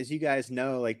 and as you guys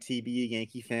know, like TB, a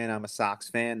Yankee fan, I'm a Sox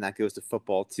fan. That goes to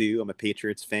football too. I'm a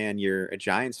Patriots fan. You're a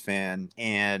Giants fan,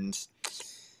 and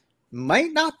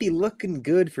might not be looking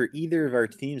good for either of our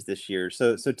teams this year.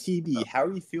 So TB, how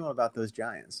are you feeling about those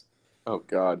Giants? Oh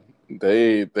God,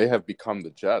 they have become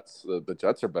the Jets. The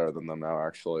Jets are better than them now.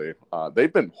 Actually,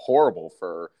 they've been horrible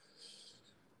for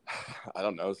I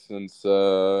don't know since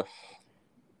I'm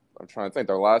trying to think.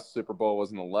 Their last Super Bowl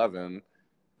was in 11.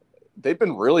 They've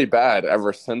been really bad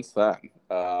ever since then.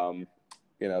 Once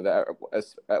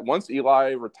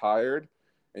Eli retired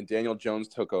and Daniel Jones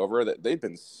took over, that they've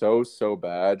been so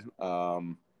bad.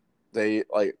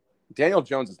 Daniel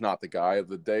Jones is not the guy.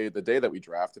 The day that we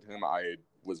drafted him, I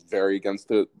was very against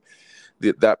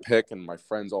that pick, and my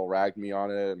friends all ragged me on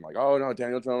it. I'm like, oh no,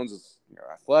 Daniel Jones is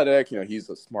athletic. He's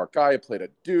a smart guy. He played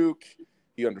at Duke.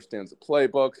 He understands the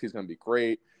playbooks. He's going to be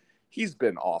great. He's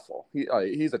been awful.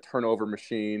 He's a turnover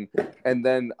machine. And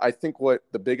then I think what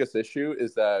the biggest issue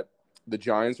is that the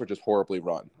Giants are just horribly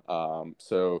run.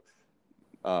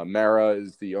 Mara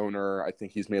is the owner. I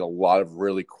think he's made a lot of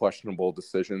really questionable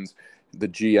decisions. The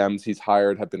GMs he's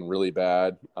hired have been really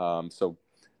bad. So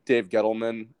Dave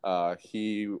Gettleman,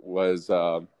 he was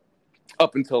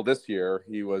up until this year,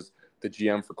 he was the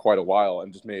GM for quite a while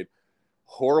and just made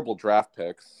horrible draft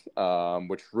picks,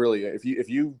 which really, if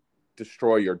you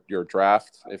destroy your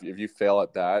draft, if you fail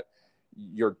at that,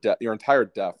 your entire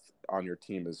depth on your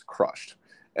team is crushed.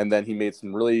 And then he made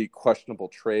some really questionable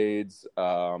trades,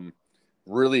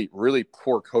 really, really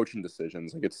poor coaching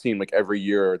decisions. Like it seemed like every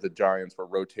year the Giants were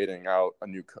rotating out a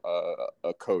new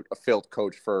a failed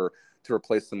coach to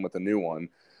replace them with a new one.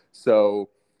 So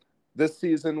this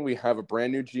season we have a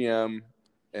brand new GM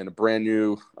and a brand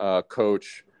new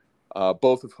coach,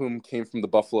 both of whom came from the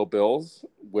Buffalo Bills,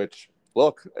 which,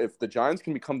 look, if the Giants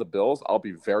can become the Bills, I'll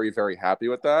be very, very happy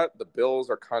with that. The Bills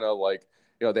are kind of like,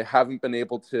 they haven't been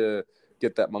able to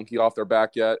get that monkey off their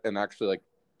back yet and actually like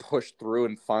push through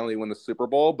and finally win the Super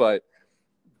Bowl. But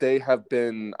they have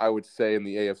been, I would say, in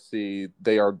the AFC,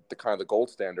 they are the kind of the gold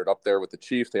standard up there with the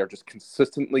Chiefs. They are just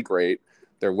consistently great.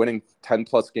 They're winning 10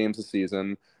 plus games a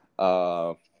season.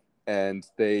 And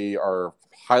they are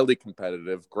highly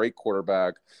competitive, great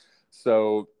quarterback.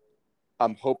 So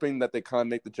I'm hoping that they kind of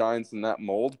make the Giants in that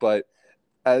mold. But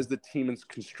as the team is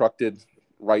constructed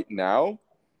right now,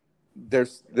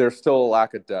 there's still a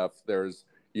lack of depth.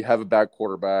 You have a bad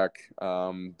quarterback.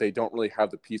 They don't really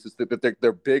have the pieces.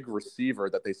 Their big receiver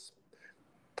that they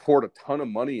poured a ton of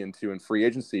money into in free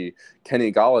agency,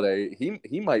 Kenny Golladay,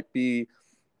 he might be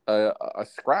a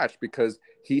scratch because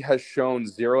he has shown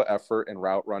zero effort in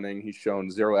route running. He's shown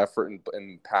zero effort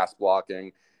in pass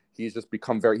blocking. He's just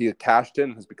become he had cashed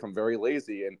in, has become very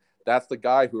lazy. And that's the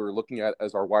guy who we're looking at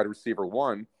as our wide receiver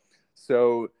one.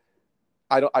 So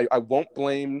I won't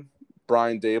blame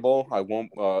Brian Dable. I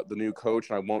won't, the new coach,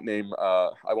 and I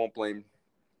won't blame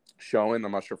Schoen.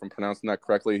 I'm not sure if I'm pronouncing that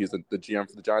correctly. He's the GM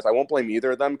for the Giants. I won't blame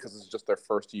either of them because it's just their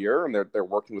first year and they're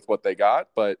working with what they got.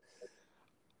 But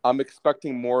I'm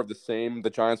expecting more of the same. The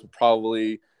Giants will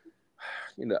probably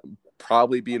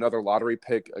be another lottery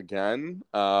pick again.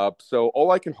 So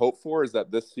all I can hope for is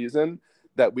that this season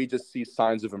that we just see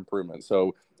signs of improvement.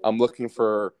 So I'm looking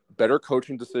for better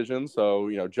coaching decisions. So,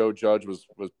 Joe Judge was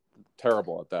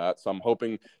terrible at that. So I'm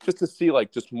hoping just to see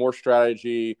just more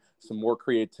strategy, some more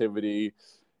creativity.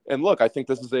 And look, I think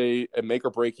this is a make or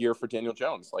break year for Daniel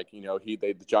Jones.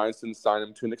 The Giants didn't sign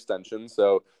him to an extension,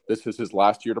 so this is his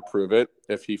last year to prove it.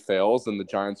 If he fails, then the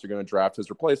Giants are going to draft his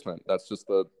replacement. That's just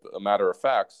a matter of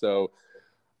fact. So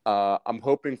I'm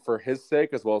hoping for his sake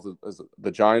as well as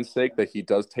the Giants' sake that he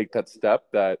does take that step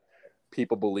that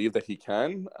people believe that he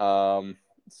can.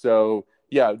 So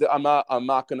yeah, I'm not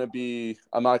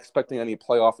expecting any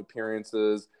playoff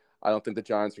appearances. I don't think the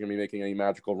Giants are going to be making any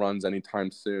magical runs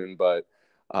anytime soon, but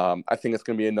I think it's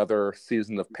going to be another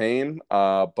season of pain.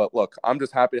 But look, I'm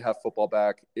just happy to have football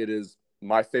back. It is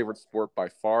my favorite sport by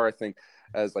far. I think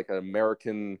as an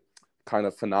American kind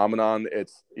of phenomenon,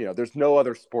 it's, there's no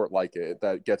other sport like it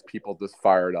that gets people this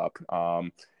fired up.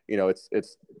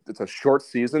 It's a short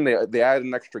season. They added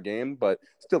an extra game, but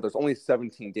still there's only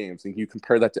 17 games. And you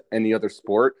compare that to any other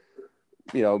sport,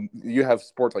 you have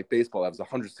sports like baseball that has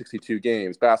 162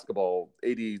 games, basketball,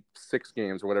 86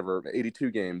 games or whatever,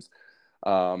 82 games.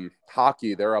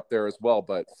 Hockey, they're up there as well,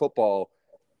 but football,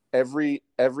 every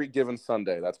given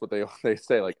Sunday, that's what they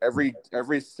say,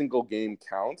 every single game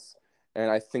counts. And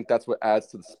I think that's what adds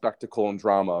to the spectacle and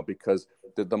drama because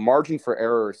the margin for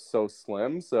error is so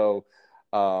slim. So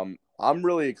I'm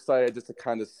really excited just to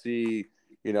kind of see,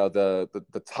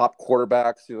 the top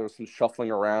quarterbacks. There's some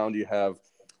shuffling around. You have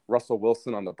Russell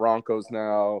Wilson on the Broncos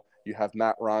now. You have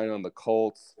Matt Ryan on the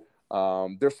Colts.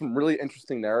 There's some really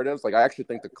interesting narratives. I actually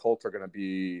think the Colts are going to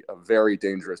be a very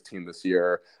dangerous team this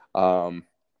year.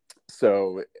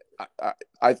 So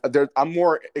I'm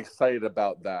more excited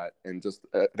about that and just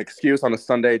an excuse on a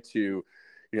Sunday to,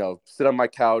 sit on my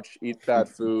couch, eat bad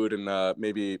food, and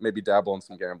maybe dabble in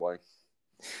some gambling.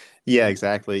 Yeah,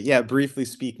 exactly. Yeah, briefly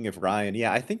speaking of Ryan,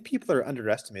 yeah, I think people are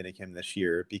underestimating him this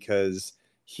year because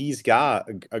he's got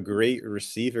a great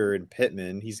receiver in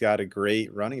Pittman. He's got a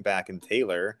great running back in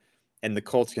Taylor, and the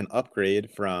Colts can upgrade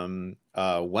from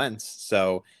Wentz.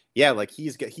 So yeah,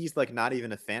 he's not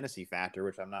even a fantasy factor,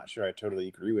 which I'm not sure I totally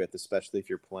agree with, especially if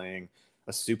you're playing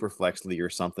a super flex league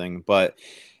or something. But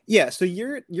yeah, so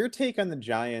your take on the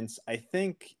Giants, I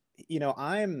think,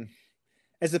 I'm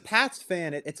as a Pats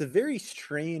fan, it's a very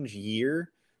strange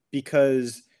year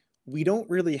because we don't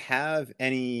really have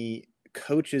any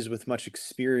coaches with much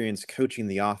experience coaching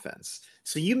the offense.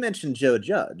 So you mentioned Joe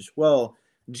Judge. Well,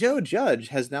 Joe Judge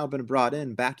has now been brought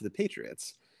in back to the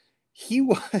Patriots. He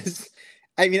was,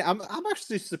 I mean, I'm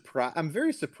actually surprised. I'm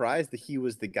very surprised that he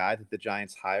was the guy that the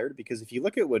Giants hired because if you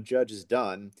look at what Judge has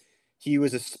done, he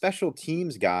was a special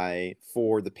teams guy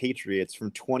for the Patriots from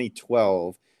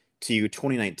 2012 to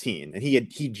 2019, and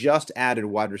he just added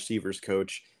wide receivers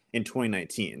coach in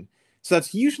 2019. So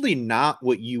that's usually not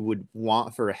what you would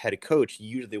want for a head coach.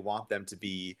 You usually want them to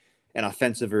be an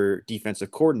offensive or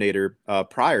defensive coordinator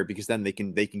prior, because then they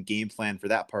can game plan for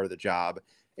that part of the job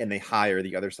and they hire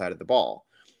the other side of the ball.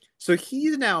 So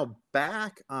he's now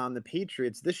back on the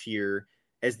Patriots this year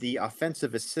as the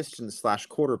offensive assistant /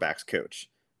 quarterbacks coach.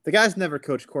 The guy's never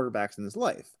coached quarterbacks in his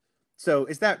life. So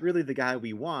is that really the guy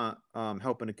we want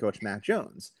helping to coach Mac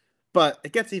Jones? But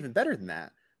it gets even better than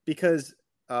that because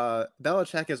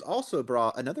Belichick has also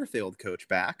brought another failed coach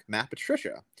back, Matt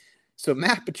Patricia. So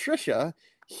Matt Patricia,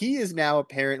 he is now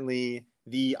apparently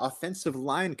the offensive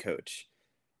line coach.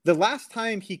 The last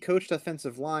time he coached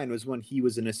offensive line was when he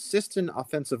was an assistant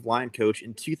offensive line coach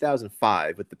in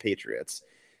 2005 with the Patriots.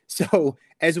 So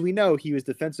as we know, he was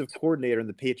defensive coordinator in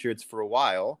the Patriots for a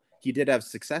while. He did have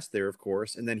success there, of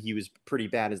course, and then he was pretty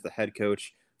bad as the head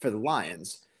coach for the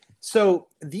Lions. So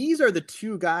these are the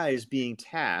two guys being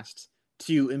tasked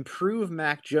to improve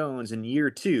Mac Jones in year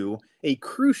two, a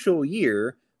crucial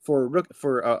year for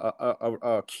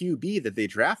a QB that they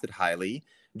drafted highly.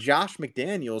 Josh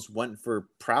McDaniels went for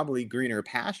probably greener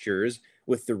pastures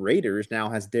with the Raiders, now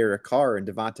has Derek Carr and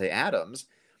Devontae Adams.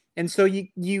 And so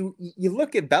you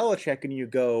look at Belichick and you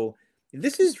go,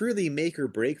 this is really make or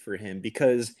break for him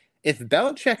because if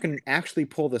Belichick can actually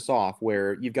pull this off,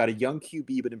 where you've got a young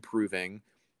QB but improving,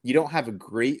 you don't have a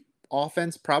great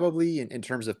offense probably in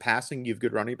terms of passing. You have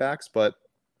good running backs, but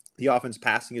the offense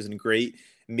passing isn't great.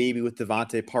 Maybe with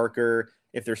Devontae Parker,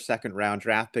 if their second round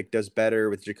draft pick does better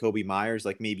with Jacoby Myers,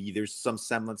 like maybe there's some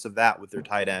semblance of that with their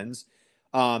tight ends.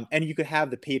 And you could have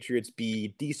the Patriots be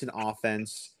decent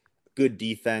offense, good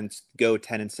defense, go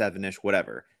 10-7 ish,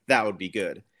 whatever. That would be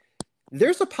good.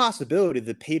 There's a possibility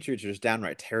the Patriots are just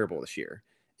downright terrible this year.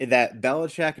 That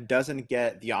Belichick doesn't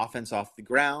get the offense off the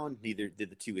ground, neither did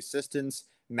the two assistants.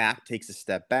 Mac takes a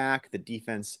step back. The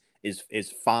defense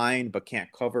is fine, but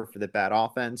can't cover for the bad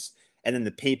offense. And then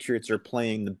the Patriots are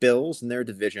playing the Bills in their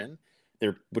division,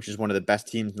 which is one of the best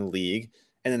teams in the league.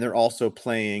 And then they're also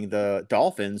playing the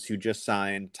Dolphins, who just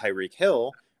signed Tyreek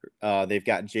Hill. They've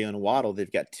got Jalen Waddle.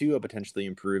 They've got Tua potentially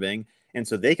improving. And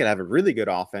so they could have a really good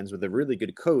offense with a really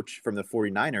good coach from the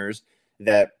 49ers.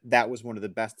 That was one of the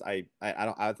best. I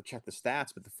don't I have to check the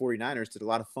stats, but the 49ers did a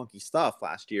lot of funky stuff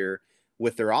last year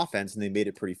with their offense, and they made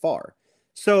it pretty far.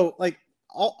 So, like,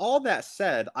 all that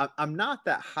said, I'm not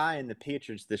that high in the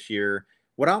Patriots this year.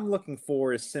 What I'm looking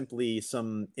for is simply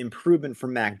some improvement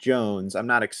from Mac Jones. I'm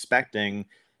not expecting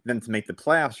them to make the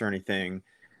playoffs or anything,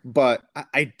 but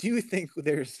I do think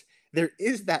there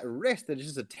is that risk that it's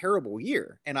just a terrible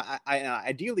year. And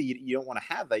ideally you don't want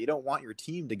to have that. You don't want your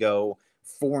team to go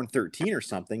 4-13 or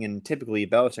something. And typically a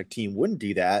Belichick team wouldn't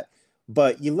do that.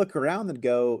 But you look around and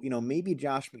go, maybe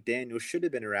Josh McDaniels should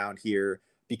have been around here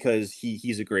because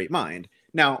he's a great mind.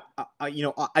 Now,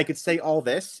 I could say all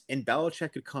this, and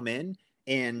Belichick could come in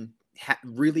and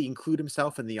really include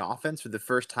himself in the offense for the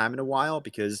first time in a while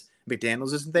because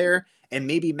McDaniels isn't there, and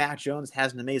maybe Mac Jones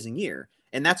has an amazing year.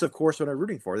 And that's, of course, what I'm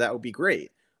rooting for. That would be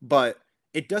great. But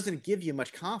it doesn't give you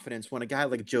much confidence when a guy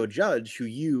like Joe Judge, who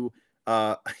you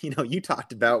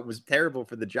talked about was terrible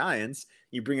for the Giants,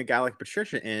 you bring a guy like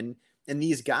Patricia in, and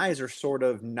these guys are sort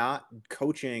of not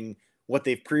coaching what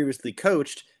they've previously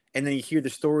coached. And then you hear the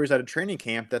stories out of training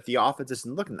camp that the offense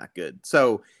isn't looking that good.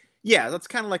 So, yeah, that's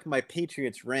kind of like my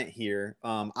Patriots rant here.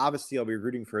 Obviously, I'll be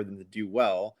rooting for them to do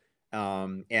well.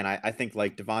 And I think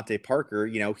like Devontae Parker,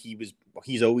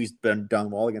 he's always been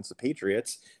done well against the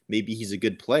Patriots. Maybe he's a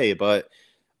good play, but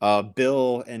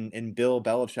Bill and Bill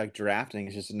Belichick drafting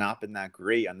has just not been that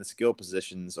great on the skill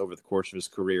positions over the course of his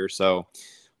career. So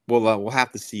we'll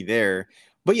have to see there.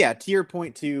 But yeah, to your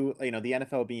point too, the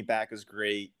NFL being back is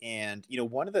great. And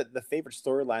one of the favorite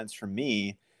storylines for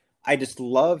me, I just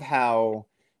love how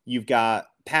you've got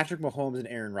Patrick Mahomes and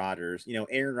Aaron Rodgers.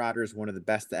 Aaron Rodgers, one of the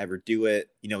best to ever do it.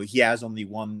 He has only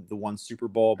won the one Super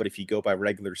Bowl, but if you go by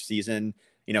regular season,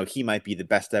 he might be the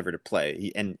best ever to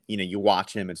play. You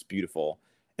watch him, it's beautiful.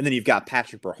 And then you've got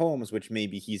Patrick Mahomes, which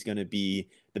maybe he's going to be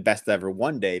the best ever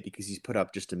one day because he's put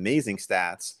up just amazing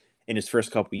stats in his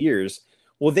first couple of years.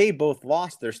 Well, they both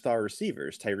lost their star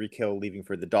receivers, Tyreek Hill leaving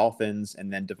for the Dolphins,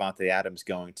 and then Devontae Adams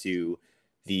going to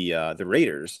the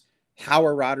Raiders. How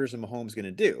are Rodgers and Mahomes going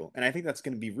to do? And I think that's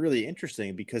going to be really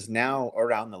interesting because now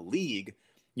around the league,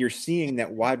 you're seeing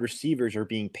that wide receivers are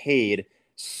being paid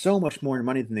so much more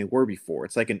money than they were before.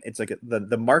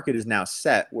 The market is now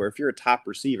set where if you're a top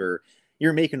receiver,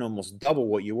 you're making almost double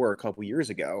what you were a couple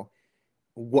years ago.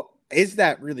 What is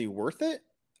that really worth it?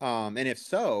 And if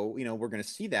so, we're going to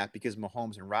see that because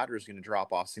Mahomes and Rodgers are going to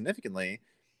drop off significantly.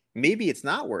 Maybe it's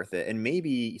not worth it. And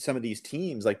maybe some of these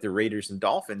teams like the Raiders and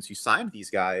Dolphins who signed these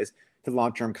guys to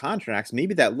long-term contracts,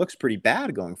 maybe that looks pretty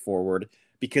bad going forward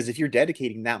because if you're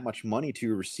dedicating that much money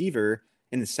to a receiver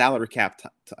in the salary cap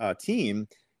team,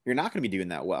 you're not going to be doing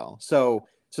that well. So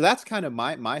that's kind of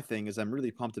my thing is I'm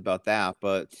really pumped about that.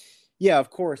 But yeah,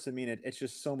 of course. I mean, it's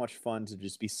just so much fun to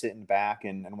just be sitting back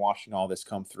and watching all this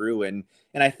come through. And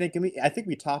I think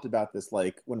we talked about this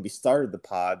like when we started the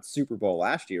pod Super Bowl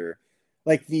last year.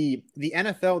 Like the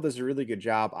NFL does a really good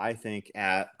job, I think,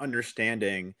 at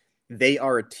understanding they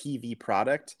are a TV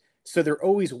product. So they're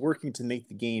always working to make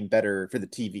the game better for the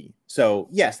TV. So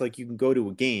yes, like you can go to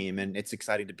a game and it's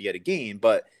exciting to be at a game,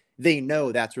 but they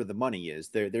know that's where the money is.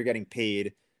 They're getting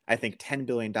paid I think $10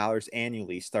 billion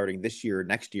annually starting this year or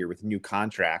next year with new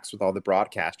contracts with all the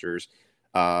broadcasters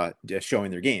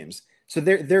showing their games. So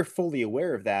they're fully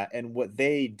aware of that. And what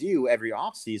they do every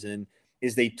offseason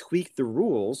is they tweak the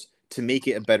rules to make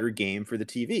it a better game for the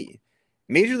TV.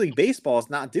 Major League Baseball is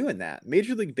not doing that.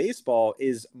 Major League Baseball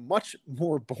is much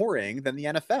more boring than the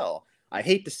NFL. I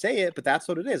hate to say it, but that's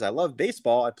what it is. I love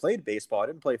baseball. I played baseball. I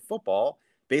didn't play football.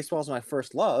 Baseball is my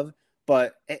first love.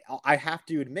 But I have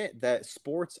to admit that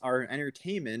sports are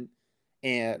entertainment,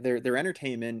 and they're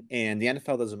entertainment, and the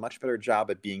NFL does a much better job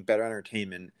at being better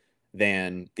entertainment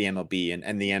than the MLB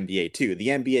and the NBA too. The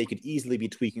NBA could easily be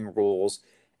tweaking rules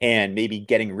and maybe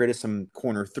getting rid of some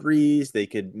corner threes. They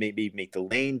could maybe make the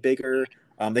lane bigger.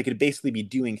 They could basically be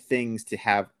doing things to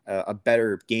have a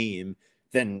better game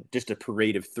than just a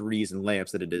parade of threes and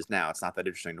layups that it is now. It's not that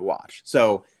interesting to watch.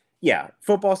 So, yeah,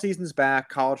 football season's back.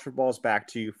 College football is back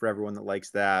too for everyone that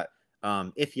likes that.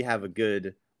 If you have a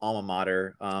good alma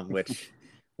mater, which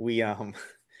we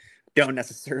don't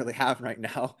necessarily have right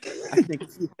now. I think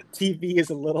TV is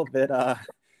a little bit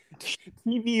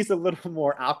TV is a little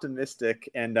more optimistic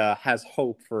and has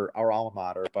hope for our alma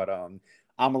mater, but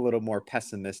I'm a little more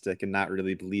pessimistic and not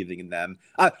really believing in them.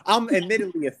 I'm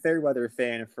admittedly a Fairweather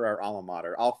fan for our alma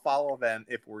mater. I'll follow them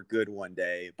if we're good one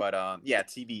day, but yeah,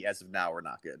 TV as of now we're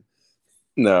not good.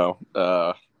 No,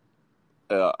 I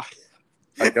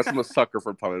guess I'm a sucker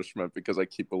for punishment because I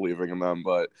keep believing in them,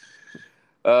 but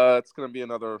it's going to be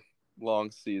another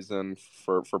long season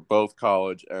for both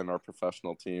college and our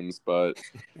professional teams. But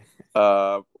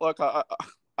look,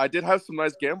 I did have some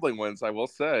nice gambling wins. I will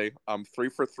say I'm 3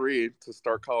 for 3 to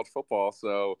start college football.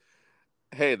 So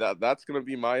hey, that's going to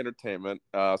be my entertainment.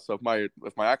 So if my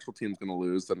actual team's going to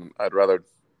lose, then I'd rather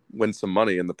win some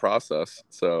money in the process.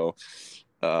 So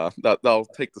that'll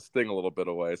take the sting a little bit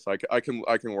away. So I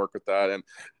can work with that.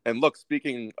 And look,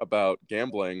 speaking about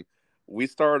gambling, we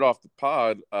started off the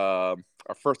pod.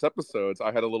 Our first episodes,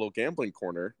 I had a little gambling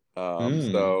corner.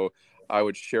 So I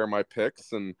would share my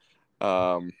picks, and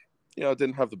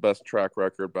didn't have the best track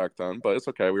record back then, but it's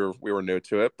okay. We were new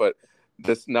to it, but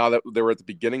this now that they were at the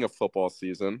beginning of football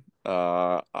season,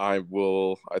 I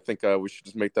think we should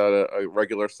just make that a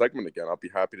regular segment again. I'll be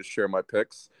happy to share my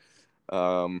picks.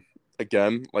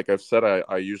 Again, like I've said,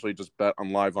 I usually just bet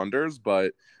on live unders,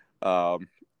 but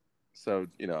so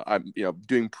I'm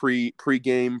doing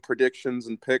pre-game predictions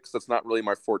and picks. That's not really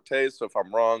my forte. So if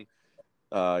I'm wrong,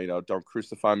 don't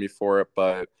crucify me for it.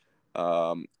 But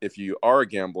if you are a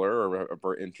gambler or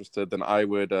are interested, then I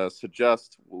would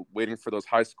suggest waiting for those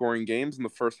high-scoring games in the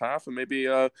first half and maybe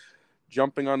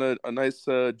jumping on a nice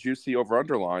juicy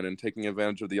over-under line and taking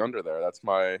advantage of the under there. That's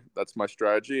my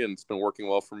strategy, and it's been working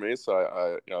well for me. So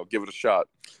I give it a shot.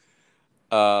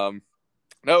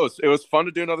 No, it was fun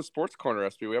to do another sports corner,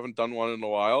 SB. We haven't done one in a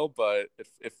while, but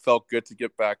it felt good to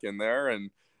get back in there.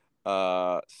 And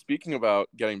speaking about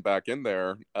getting back in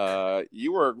there,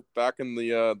 you were back in the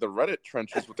Reddit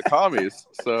trenches with the commies.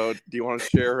 So do you want to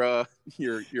share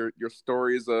your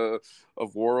stories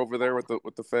of war over there with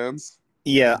the fans?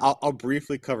 Yeah, I'll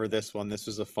briefly cover this one. This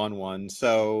was a fun one.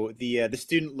 So the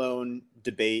student loan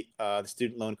debate, the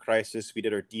student loan crisis, we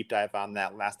did our deep dive on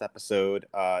that last episode.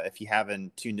 If you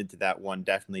haven't tuned into that one,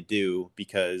 definitely do,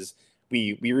 because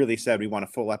we really said we want a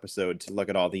full episode to look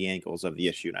at all the angles of the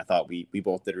issue, and I thought we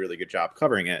both did a really good job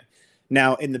covering it.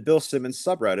 Now, in the Bill Simmons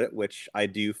subreddit, which I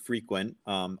do frequent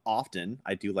often,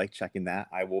 I do like checking that.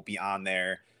 I will be on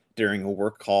there during a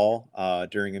work call,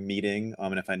 during a meeting,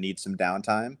 and if I need some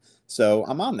downtime. So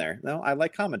I'm on there. No, I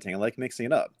like commenting. I like mixing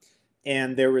it up.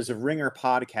 And there was a Ringer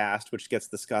podcast, which gets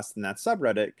discussed in that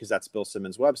subreddit, because that's Bill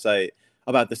Simmons' website,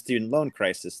 about the student loan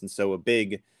crisis. And so a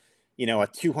big, a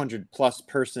 200 plus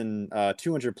person,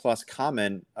 200 plus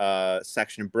comment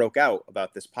section broke out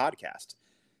about this podcast.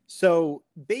 So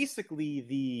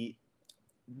basically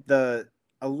the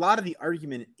a lot of the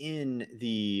argument in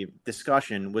the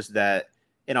discussion was that,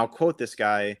 and I'll quote this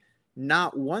guy,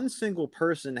 not one single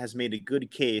person has made a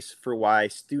good case for why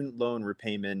student loan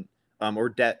repayment or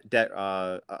debt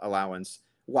allowance,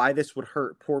 why this would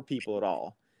hurt poor people at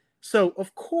all. So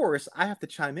of course I have to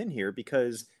chime in here,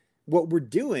 because what we're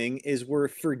doing is we're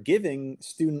forgiving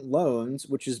student loans,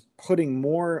 which is putting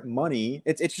more money.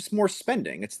 It's just more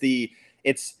spending.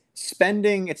 It's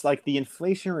spending. It's like the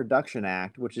Inflation Reduction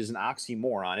Act, which is an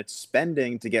oxymoron. It's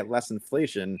spending to get less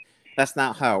inflation. That's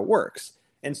not how it works.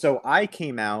 And so I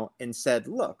came out and said,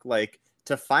 look, like,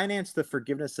 to finance the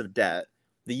forgiveness of debt,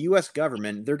 the US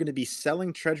government, they're going to be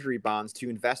selling treasury bonds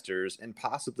to investors and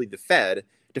possibly the Fed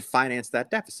to finance that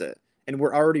deficit. And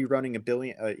we're already running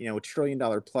 $1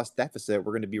 trillion plus deficit.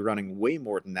 We're going to be running way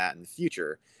more than that in the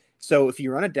future. So if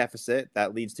you run a deficit,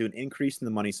 that leads to an increase in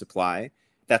the money supply.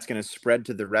 That's going to spread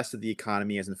to the rest of the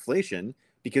economy as inflation,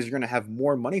 because you're going to have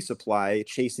more money supply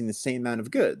chasing the same amount of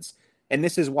goods. And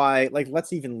this is why, like,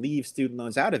 let's even leave student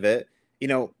loans out of it.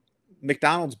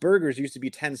 McDonald's burgers used to be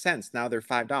 10 cents. Now they're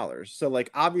 $5. So, like,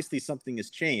 obviously something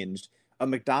has changed. A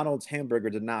McDonald's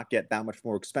hamburger did not get that much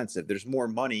more expensive. There's more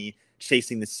money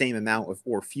chasing the same amount of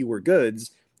or fewer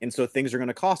goods. And so things are going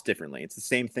to cost differently. It's the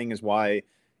same thing as why,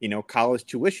 college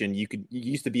tuition, you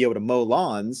used to be able to mow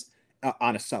lawns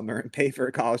on a summer and pay for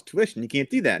a college tuition. You can't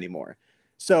do that anymore.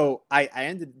 So I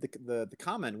ended the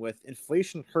comment with,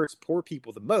 inflation hurts poor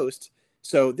people the most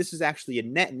So this is actually a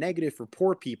net negative for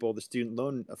poor people, the student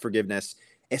loan forgiveness,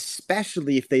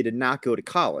 especially if they did not go to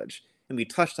college. And we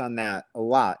touched on that a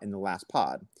lot in the last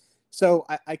pod. So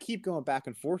I keep going back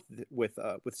and forth with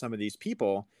some of these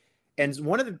people. And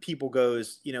one of the people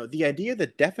goes, the idea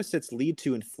that deficits lead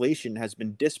to inflation has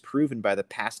been disproven by the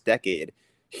past decade.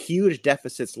 Huge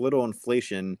deficits, little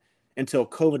inflation until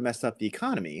COVID messed up the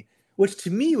economy, which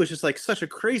to me was just like such a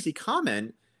crazy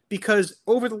comment because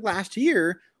over the last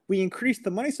year, we increased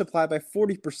the money supply by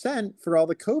 40% for all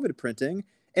the COVID printing,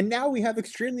 and now we have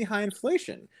extremely high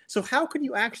inflation. So how can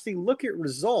you actually look at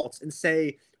results and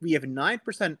say we have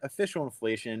 9% official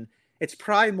inflation? It's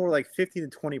probably more like 15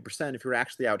 to 20% if you're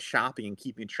actually out shopping and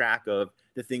keeping track of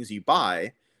the things you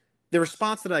buy. The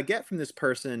response that I get from this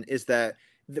person is that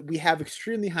we have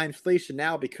extremely high inflation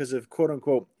now because of quote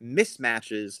unquote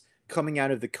mismatches coming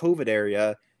out of the COVID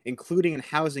area, including in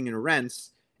housing and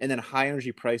rents, and then high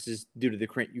energy prices due to the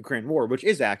Ukraine war, which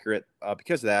is accurate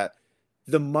because of that.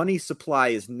 The money supply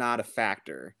is not a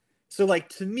factor. So, like,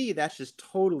 to me, that's just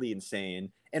totally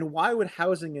insane. And why would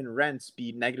housing and rents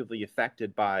be negatively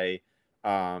affected by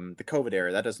the COVID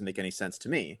era? That doesn't make any sense to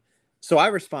me. So I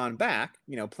respond back,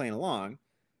 playing along.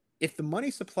 If the money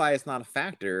supply is not a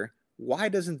factor, why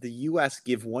doesn't the US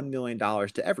give $1 million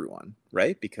to everyone,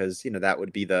 right? Because, that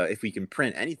would be if we can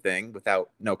print anything without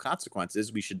no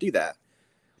consequences, we should do that.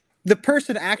 The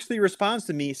person actually responds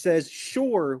to me, says,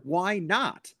 sure, why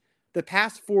not? The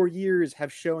past 4 years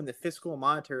have shown that fiscal and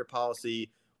monetary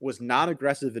policy was not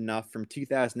aggressive enough from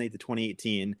 2008 to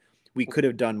 2018. We could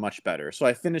have done much better. So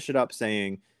I finish it up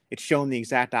saying it's shown the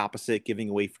exact opposite, giving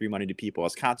away free money to people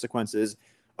as consequences.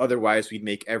 Otherwise, we'd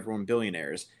make everyone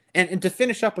billionaires. And to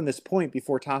finish up on this point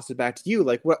before tossing it back to you,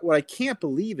 like what I can't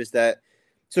believe is that,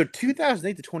 so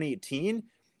 2008 to 2018,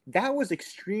 that was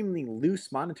extremely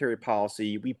loose monetary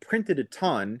policy. We printed a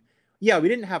ton. Yeah, we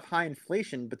didn't have high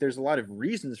inflation, but there's a lot of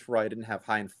reasons for why I didn't have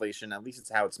high inflation. At least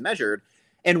it's how it's measured.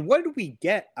 And what did we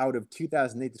get out of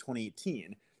 2008 to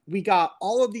 2018? We got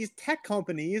all of these tech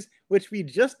companies, which we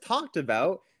just talked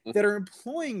about, that are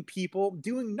employing people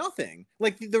doing nothing.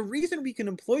 Like the reason we can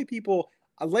employ people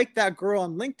like that girl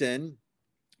on LinkedIn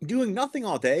doing nothing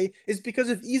all day is because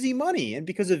of easy money and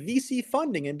because of VC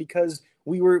funding and because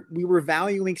we were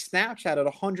valuing Snapchat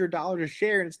at $100 a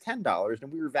share and it's $10,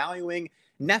 and we were valuing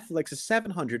Netflix at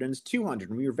 700 and it's 200,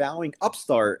 and we were valuing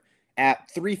Upstart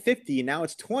at 350 and now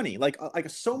it's 20. Like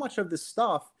so much of this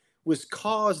stuff was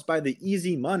caused by the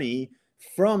easy money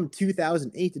from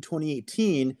 2008 to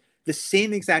 2018, the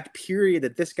same exact period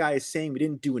that this guy is saying we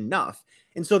didn't do enough.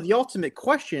 And so the ultimate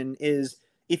question is,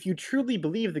 if you truly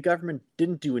believe the government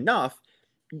didn't do enough,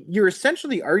 you're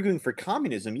essentially arguing for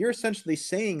communism. You're essentially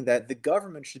saying that the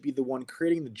government should be the one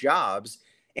creating the jobs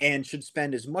and should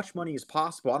spend as much money as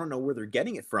possible. I don't know where they're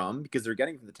getting it from because they're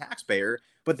getting it from the taxpayer,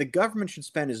 but the government should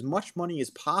spend as much money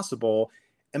as possible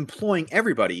employing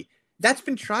everybody. That's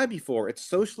been tried before. It's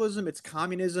socialism, it's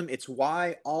communism. It's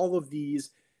why all of these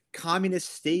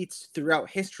communist states throughout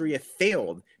history have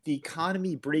failed. The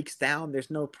economy breaks down. There's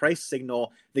no price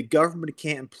signal. The government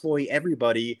can't employ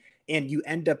everybody, and you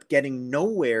end up getting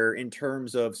nowhere in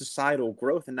terms of societal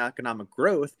growth and economic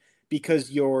growth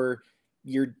because what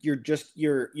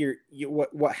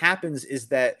happens is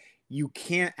that you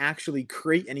can't actually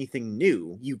create anything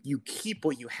new. You keep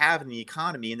what you have in the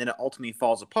economy, and then it ultimately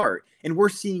falls apart. And we're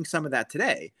seeing some of that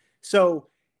today. So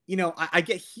I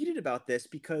get heated about this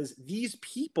because these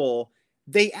people,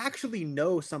 they actually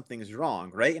know something's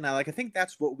wrong, right? And I think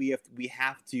that's what we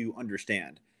have to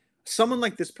understand. Someone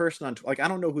like this person I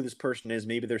don't know who this person is.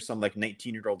 Maybe there's some like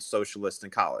 19-year-old socialist in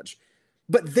college,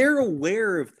 but they're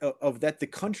aware of that the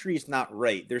country is not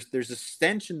right. There's a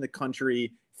stench in the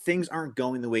country. Things aren't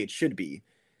going the way it should be.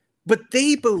 But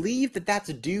they believe that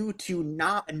that's due to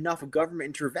not enough government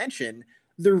intervention.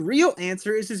 The real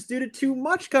answer is it's due to too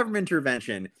much government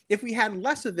intervention. If we had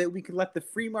less of it, we could let the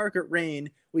free market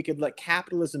reign. We could let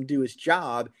capitalism do its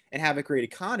job and have a great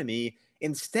economy.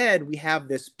 Instead, we have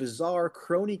this bizarre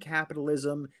crony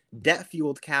capitalism,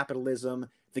 debt-fueled capitalism.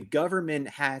 The government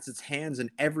has its hands in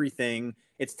everything.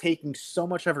 It's taking so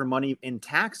much of our money in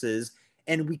taxes,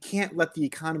 and we can't let the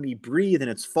economy breathe, and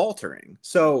it's faltering.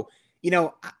 So,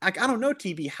 I don't know,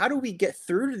 TB, how do we get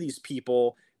through to these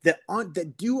people that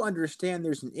do understand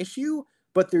there's an issue,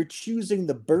 but they're choosing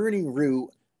the burning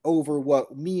route over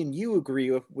what me and you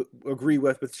agree with,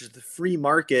 which is the free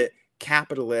market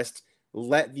capitalist,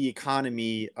 let the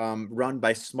economy run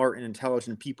by smart and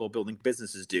intelligent people building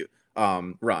businesses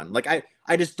run. Like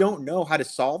I just don't know how to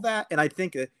solve that, and I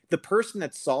think the person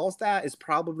that solves that is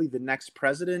probably the next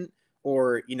president,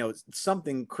 or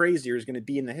something crazier is going to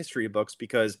be in the history books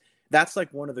because that's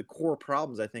like one of the core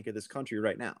problems I think of this country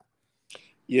right now.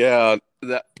 Yeah,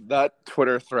 that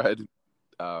Twitter thread,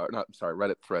 not sorry,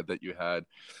 Reddit thread that you had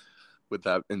with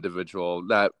that individual,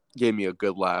 that gave me a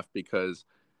good laugh because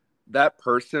that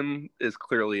person is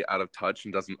clearly out of touch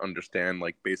and doesn't understand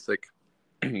like basic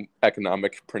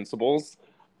economic principles.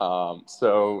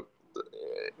 So,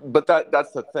 but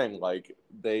that's the thing. Like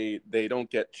they don't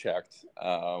get checked.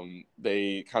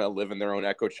 They kind of live in their own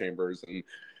echo chambers, and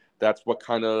that's what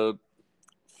kind of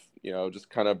just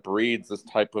kind of breeds this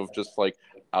type of just like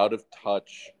out of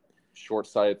touch, short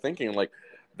sighted thinking. Like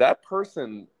that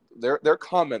person, their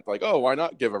comment like, oh, why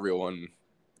not give everyone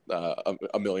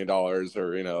 $1 million or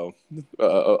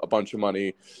a bunch of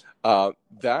money,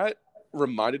 that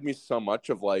reminded me so much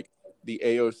of like the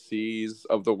AOCs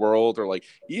of the world, or like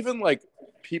even like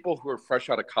people who are fresh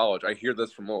out of college. I hear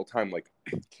this from all the time, like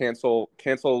cancel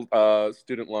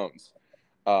student loans.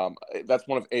 That's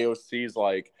one of AOC's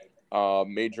like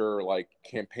major like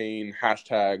campaign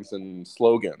hashtags and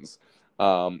slogans.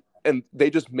 And they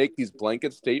just make these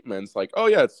blanket statements like, oh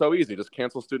yeah, it's so easy, just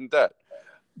cancel student debt.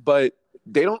 But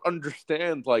they don't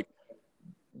understand like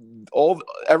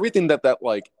everything that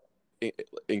like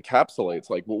encapsulates,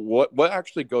 like what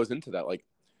actually goes into that. Like,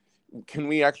 can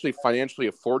we actually financially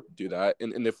afford to do that?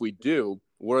 And if we do,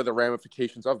 what are the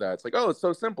ramifications of that? It's like, oh, it's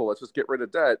so simple, let's just get rid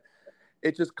of debt.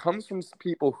 It just comes from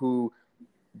people who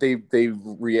they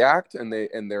react, and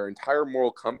their entire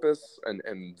moral compass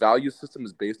and value system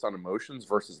is based on emotions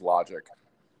versus logic.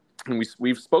 And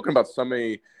we've spoken about so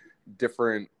many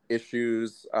different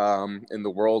issues in the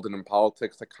world and in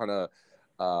politics that kind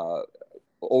of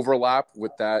overlap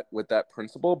with that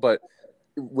principle. But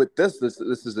with this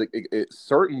is it's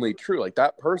certainly true. Like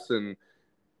that person,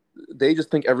 they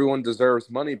just think everyone deserves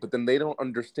money, but then they don't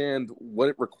understand what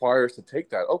it requires to take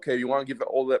that. Okay, you want to give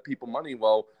all that people money?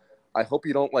 Well, I hope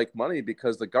you don't like money,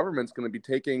 because the government's going to be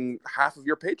taking half of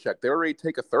your paycheck. They already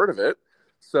take a third of it.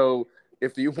 So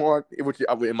if you want, which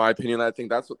in my opinion, I think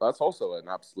that's also an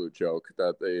absolute joke.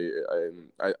 That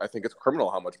I think it's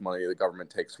criminal how much money the government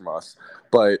takes from us.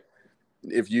 But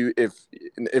if you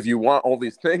want all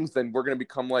these things, then we're going to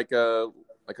become like a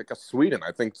Sweden.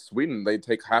 I think Sweden, they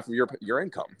take half of your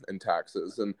income in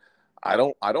taxes, and I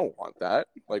don't want that.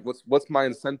 Like, what's my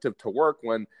incentive to work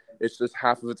when it's just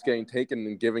half of it's getting taken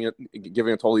and giving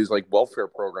it to all these like welfare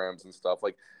programs and stuff?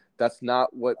 Like, that's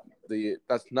not what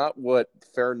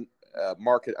fair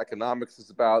market economics is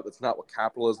about. That's not what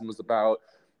capitalism is about.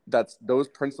 Those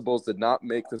principles did not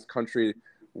make this country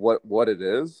what it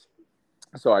is.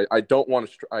 So I don't want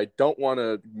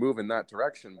to move in that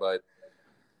direction. But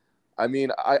I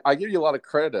mean, I give you a lot of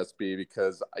credit, SB,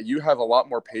 because you have a lot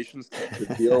more patience to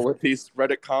deal with these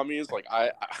Reddit commies. Like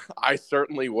I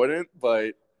certainly wouldn't,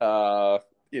 but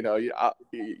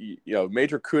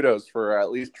major kudos for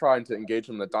at least trying to engage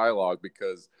in the dialogue,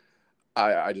 because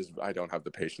I don't have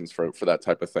the patience for that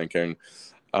type of thinking.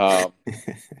 But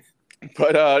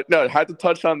no, I had to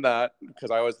touch on that,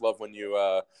 because I always love when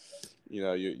you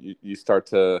start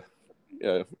to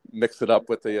mix it up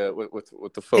with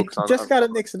the folks. It just got to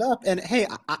mix it up. And hey,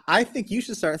 I think you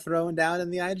should start throwing down in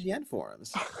the IGN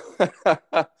forums.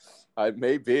 I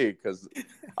may be, because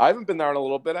I haven't been there in a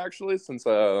little bit actually since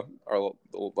the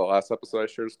last episode I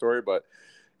shared a story. But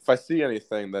if I see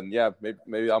anything, then yeah,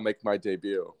 maybe I'll make my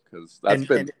debut, because that's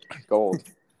been gold.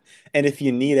 And if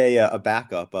you need a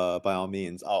backup, by all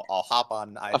means, I'll hop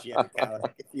on an IGN account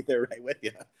and be there right with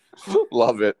you.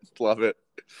 Love it.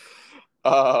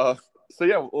 So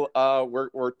yeah,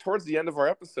 we're towards the end of our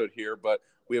episode here, but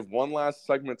we have one last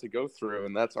segment to go through,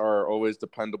 and that's our always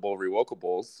dependable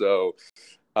rewokables. So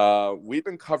we've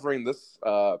been covering this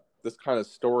kind of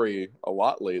story a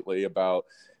lot lately about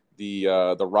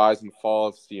the rise and fall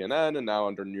of CNN, and now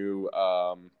under new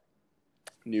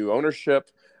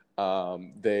ownership,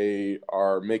 they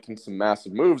are making some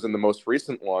massive moves, and the most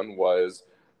recent one was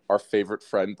our favorite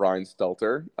friend Brian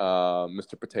Stelter,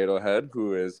 Mr. Potato Head,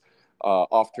 who is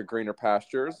off to greener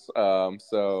pastures.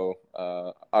 So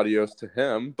adios to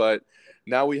him. But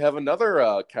now we have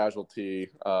another casualty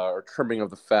or trimming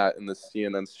of the fat in the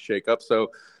CNN shakeup.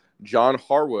 So John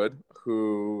Harwood,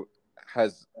 who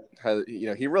has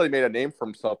he really made a name for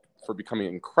himself for becoming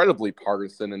incredibly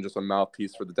partisan and just a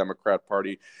mouthpiece for the Democrat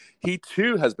Party. He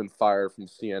too has been fired from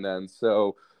CNN.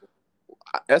 So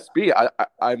SB,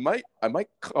 I might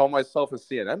call myself a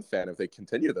CNN fan if they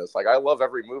continue this. Like, I love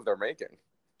every move they're making.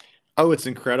 Oh, it's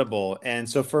incredible. And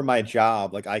so for my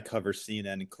job, like, I cover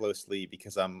CNN closely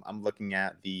because I'm looking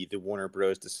at the Warner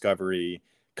Bros. Discovery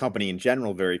company in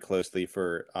general very closely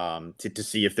for to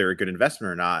see if they're a good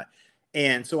investment or not.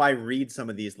 And so I read some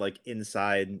of these like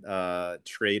inside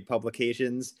trade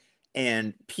publications,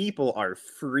 and people are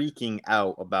freaking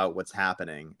out about what's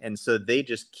happening. And so they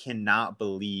just cannot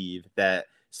believe that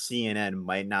CNN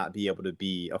might not be able to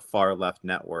be a far left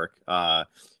network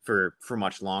for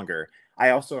much longer. I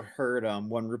also heard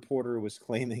one reporter was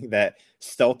claiming that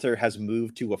Stelter has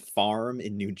moved to a farm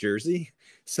in New Jersey.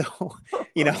 So,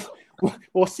 you know,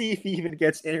 we'll see if he even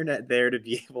gets internet there to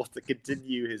be able to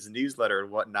continue his newsletter and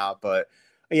whatnot. But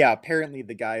yeah, apparently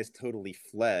the guy is totally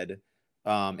fled,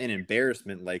 an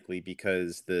embarrassment likely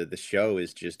because the show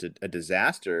is just a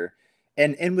disaster.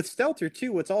 And with Stelter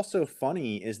too, what's also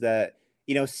funny is that,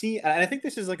 see, and I think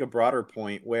this is like a broader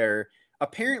point where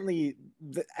apparently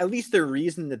at least the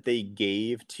reason that they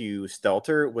gave to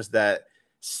Stelter was that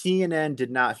CNN did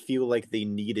not feel like they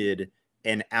needed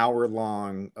an hour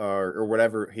long or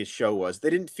whatever his show was.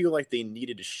 They didn't feel like they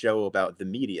needed a show about the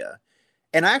media.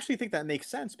 And I actually think that makes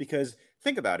sense because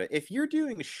think about it. If you're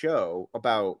doing a show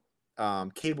about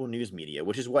cable news media,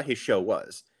 which is what his show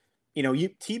was, you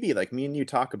TB, like me and you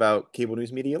talk about cable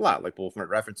news media a lot. Like we'll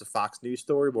reference a Fox News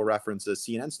story, we'll reference a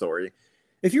CNN story.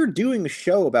 If you're doing a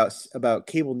show about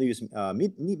cable news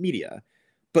media,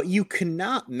 but you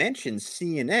cannot mention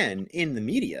CNN in the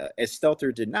media, as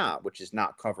Stelter did not, which is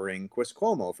not covering Chris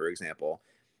Cuomo, for example.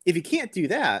 If you can't do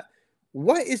that,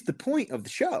 what is the point of the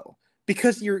show?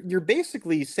 Because you're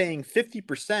basically saying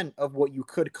 50% of what you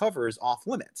could cover is off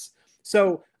limits.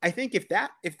 So I think if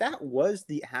that was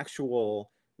the actual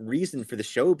reason for the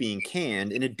show being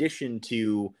canned, in addition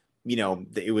to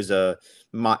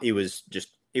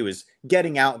it was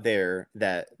getting out there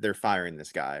that they're firing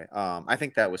this guy. I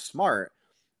think that was smart.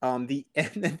 The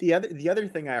other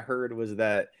thing I heard was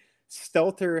that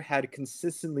Stelter had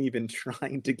consistently been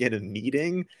trying to get a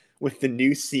meeting with the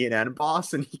new CNN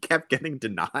boss, and he kept getting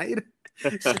denied.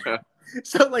 so,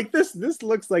 so like this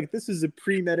looks like this is a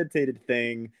premeditated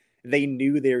thing. They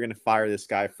knew they were going to fire this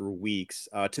guy for weeks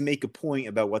to make a point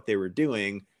about what they were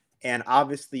doing, and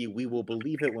obviously we will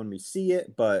believe it when we see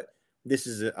it. But this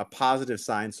is a positive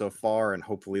sign so far, and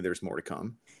hopefully there's more to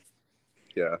come.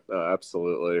 Yeah,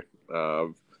 absolutely.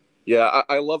 Yeah,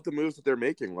 I love the moves that they're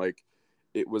making. Like,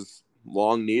 it was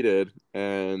long needed,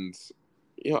 and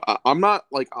I'm not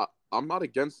like I'm not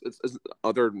against it's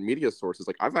other media sources.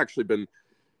 Like, I've actually been,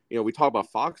 we talk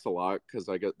about Fox a lot because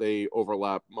I get they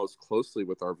overlap most closely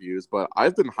with our views, but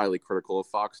I've been highly critical of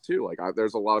Fox too. Like,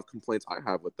 there's a lot of complaints I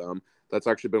have with them. That's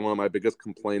actually been one of my biggest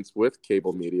complaints with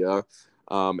cable media,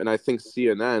 and I think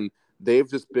CNN, they've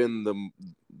just been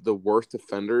the worst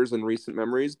offenders in recent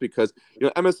memories because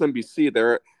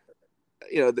MSNBC,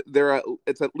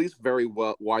 it's at least very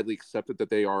widely accepted that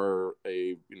they are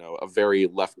a very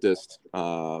leftist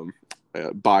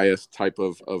biased type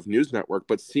of news network.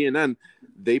 But CNN,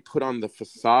 they put on the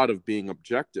facade of being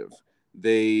objective.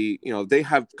 They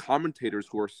have commentators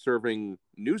who are serving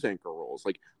news anchor roles,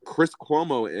 like Chris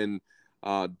Cuomo and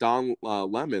Don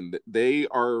Lemon. They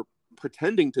are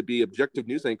pretending to be objective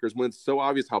news anchors when it's so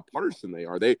obvious how partisan they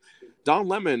are. Don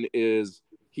Lemon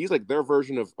he's like their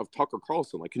version of Tucker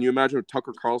Carlson. Like, can you imagine if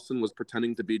Tucker Carlson was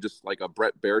pretending to be just like a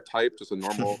Brett Baer type, just a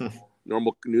normal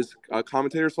news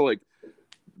commentator? So like,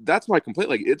 that's my complaint.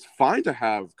 Like, it's fine to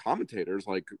have commentators,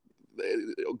 like,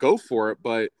 go for it,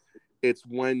 but it's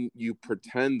when you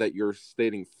pretend that you're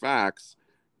stating facts,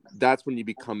 that's when you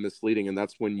become misleading, and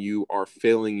that's when you are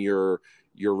failing your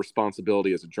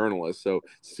responsibility as a journalist. So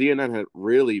CNN had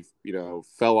really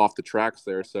fell off the tracks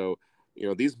there. So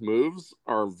these moves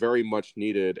are very much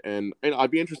needed, and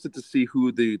I'd be interested to see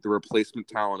who the replacement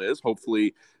talent is.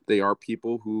 Hopefully they are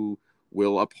people who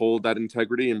will uphold that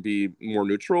integrity and be more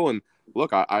neutral. And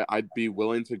look, I'd be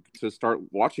willing to start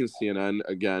watching CNN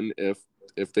again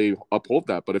if they uphold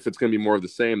that. But if it's going to be more of the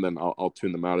same, then I'll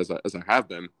tune them out as I have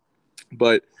been.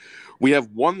 But we have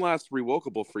one last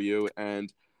revocable for you,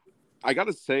 and I got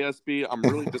to say, SB, I'm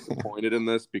really disappointed in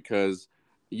this because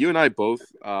you and I both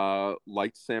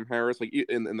liked Sam Harris, like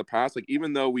in the past, like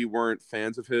even though we weren't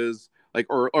fans of his, like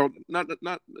or not.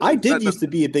 I did used to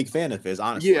be a big fan of his,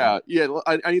 honestly. Yeah.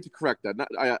 I need to correct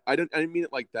that. I didn't mean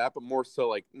it like that, but more so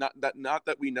like not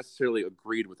that we necessarily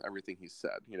agreed with everything he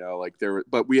said. Like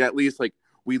but we at least like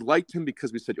we liked him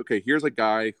because we said, okay, here's a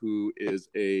guy who is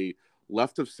a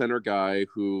left of center guy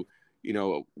who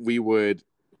we would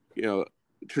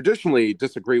traditionally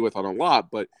disagree with on a lot,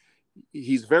 but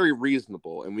he's very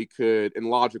reasonable and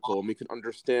logical, and we could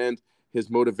understand his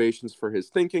motivations for his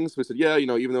thinking. So we said, yeah,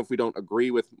 even though if we don't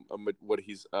agree with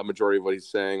a majority of what he's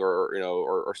saying,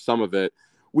 or some of it,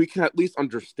 we can at least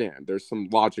understand there's some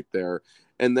logic there.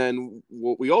 And then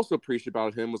what we also appreciate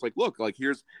about him was like, look, like,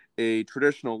 here's a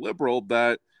traditional liberal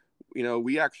that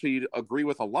we actually agree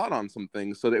with a lot on some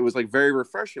things. So it was like very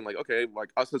refreshing. Like, okay, like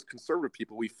us as conservative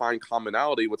people, we find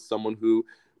commonality with someone who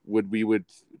we would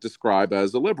describe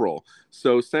as a liberal.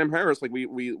 So Sam Harris, like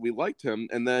we liked him,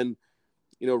 and then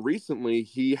recently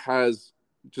he has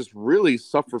just really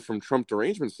suffered from Trump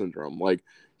derangement syndrome. Like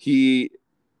he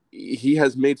he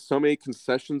has made so many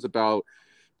concessions about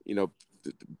you know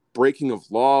breaking of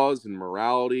laws and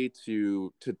morality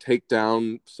to take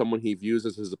down someone he views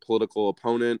as his political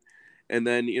opponent. And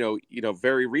then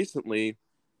very recently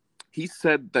he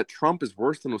said that Trump is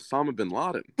worse than Osama bin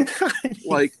Laden.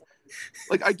 like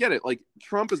I get it. Like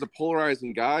Trump is a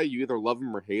polarizing guy. You either love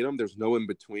him or hate him. There's no in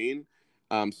between.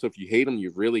 So if you hate him,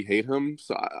 you really hate him.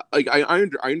 So I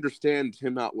understand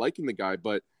him not liking the guy,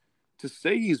 but to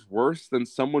say he's worse than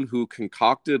someone who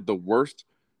concocted the worst,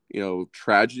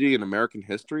 tragedy in American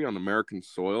history on American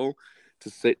soil, to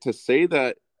say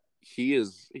that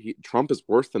Trump is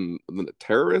worse than a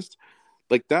terrorist,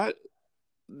 like that,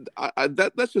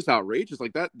 that's just outrageous.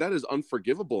 Like that is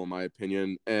unforgivable in my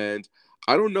opinion. And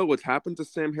I don't know what's happened to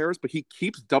Sam Harris, but he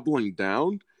keeps doubling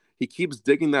down. He keeps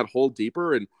digging that hole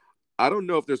deeper, and I don't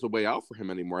know if there's a way out for him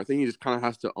anymore. I think he just kind of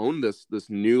has to own this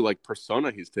new like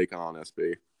persona he's taken on,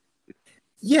 SB.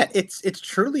 Yeah, it's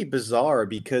truly bizarre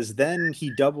because then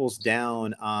he doubles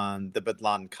down on the Bin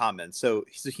Laden comments. So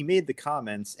he made the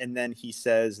comments and then he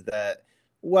says that,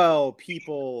 well,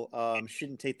 people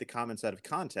shouldn't take the comments out of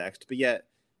context, but yet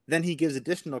then he gives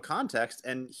additional context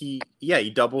and he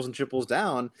doubles and triples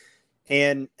down.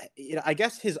 And I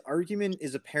guess his argument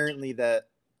is apparently that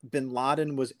Bin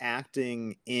Laden was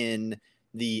acting in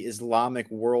the Islamic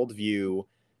worldview,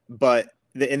 and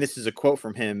this is a quote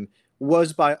from him,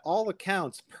 was by all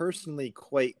accounts personally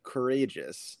quite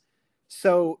courageous.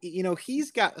 So,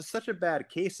 he's got such a bad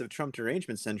case of Trump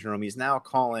derangement syndrome. He's now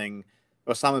calling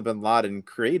Osama bin Laden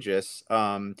courageous.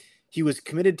 He was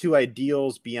committed to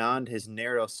ideals beyond his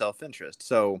narrow self-interest.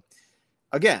 So,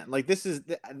 again, like this is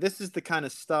the kind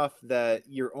of stuff that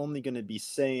you're only going to be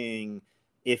saying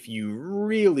if you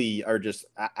really are just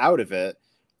out of it.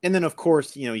 And then of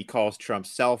course, he calls Trump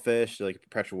selfish, like a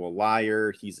perpetual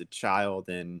liar, he's a child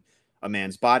in a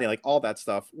man's body, like all that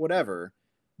stuff, whatever.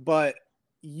 But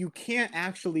you can't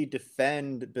actually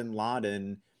defend bin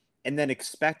Laden and then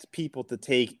expect people to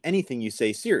take anything you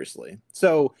say seriously.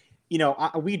 So,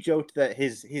 we joked that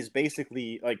his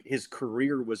basically like his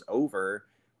career was over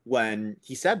when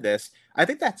he said this. I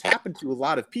think that's happened to a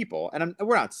lot of people, and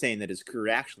we're not saying that his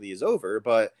career actually is over,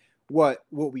 but what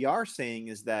we are saying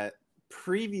is that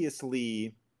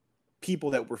previously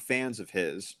people that were fans of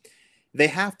his, they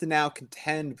have to now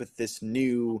contend with this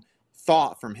new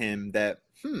thought from him that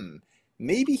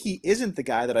maybe he isn't the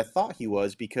guy that I thought he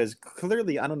was, because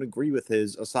clearly I don't agree with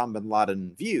his Osama bin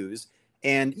Laden views,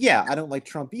 and yeah, I don't like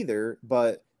Trump either,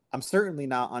 but I'm certainly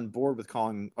not on board with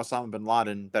calling Osama bin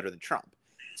Laden better than Trump.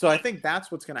 So I think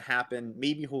that's what's going to happen.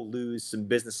 Maybe he'll lose some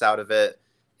business out of it,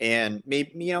 and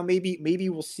maybe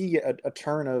we'll see a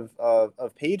turn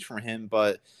of page from him.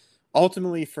 But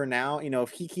ultimately, for now,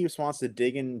 if he keeps wants to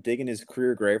dig in his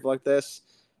career grave like this,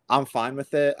 I'm fine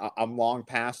with it. I'm long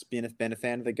past been a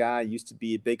fan of the guy. I used to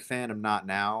be a big fan. I'm not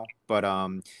now, but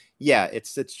yeah,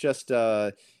 it's just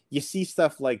you see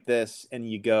stuff like this and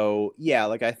you go, yeah,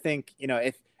 like I think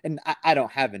if, and I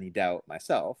don't have any doubt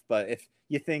myself, but if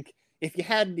you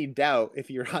had any doubt if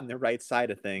you're on the right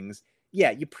side of things,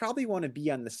 yeah, you probably want to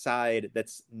be on the side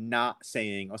that's not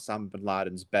saying Osama bin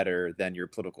Laden's better than your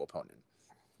political opponent.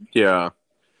 Yeah.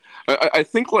 I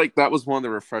think like that was one of the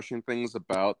refreshing things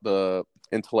about the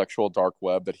intellectual dark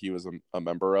web that he was a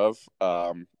member of,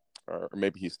 or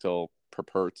maybe he still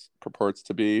purports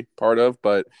to be part of.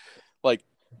 But like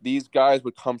these guys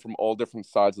would come from all different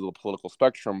sides of the political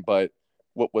spectrum. But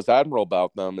what was admirable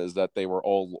about them is that they were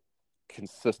all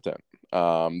consistent.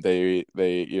 They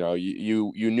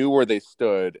you knew where they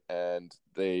stood, and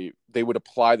they would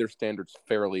apply their standards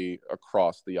fairly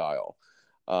across the aisle.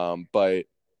 But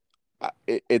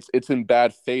it's in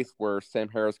bad faith where Sam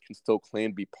Harris can still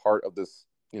claim to be part of this,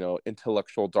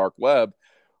 intellectual dark web,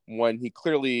 when he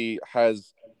clearly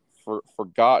has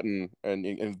forgotten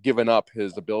and given up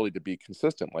his ability to be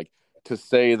consistent. Like to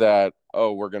say that,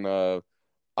 oh,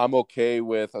 I'm okay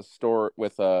with a story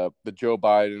with the Joe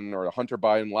Biden or the Hunter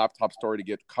Biden laptop story to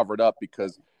get covered up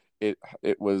because it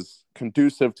was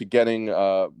conducive to getting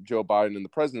Joe Biden in the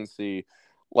presidency.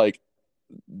 Like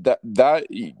that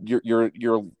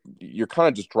you're kind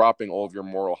of just dropping all of your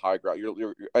moral high ground.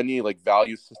 You're any like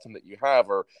value system that you have,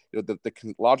 or the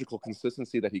logical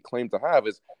consistency that he claimed to have,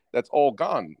 is that's all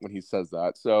gone when he says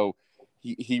that. So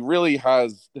he really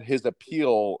has, his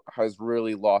appeal has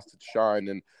really lost its shine.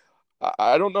 And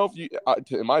I don't know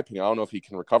if in my opinion, I don't know if he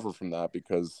can recover from that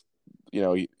because,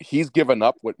 he's given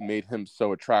up what made him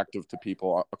so attractive to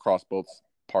people across both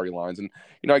party lines. And,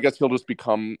 I guess he'll just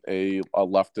become a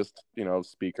leftist,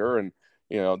 speaker. And,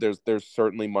 there's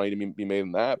certainly money to be made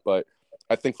in that. But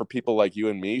I think for people like you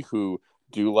and me who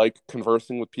do like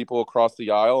conversing with people across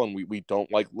the aisle, and we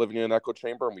don't like living in an echo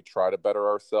chamber, and we try to better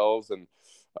ourselves and,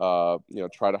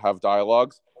 try to have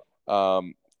dialogues.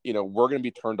 We're going to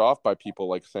be turned off by people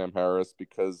like Sam Harris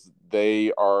because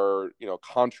they are,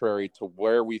 contrary to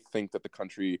where we think that the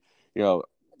country,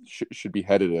 should be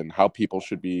headed and how people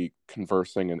should be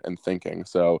conversing and thinking.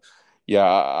 So,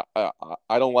 yeah,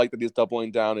 I don't like that he's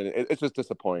doubling down, and it's just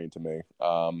disappointing to me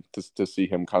to see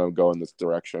him kind of go in this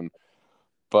direction.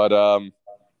 But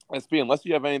SB, unless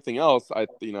you have anything else,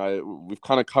 we've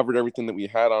kind of covered everything that we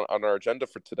had on our agenda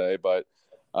for today. But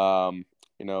this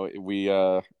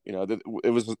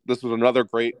was another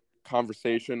great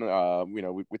conversation.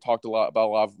 We talked a lot about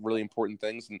a lot of really important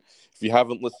things, and if you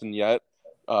haven't listened yet,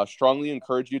 strongly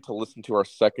encourage you to listen to our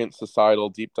second societal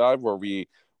deep dive where we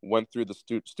went through the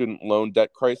student loan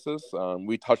debt crisis.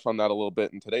 We touched on that a little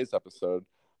bit in today's episode,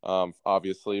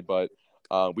 obviously, but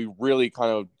we really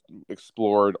kind of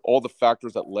explored all the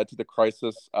factors that led to the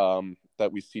crisis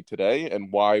that we see today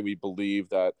and why we believe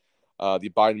that the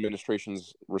Biden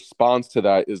administration's response to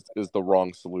that is the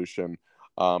wrong solution.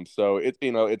 So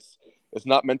it's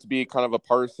not meant to be kind of a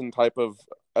partisan type of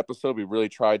episode. We really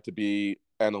tried to be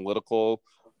analytical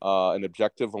and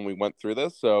objective when we went through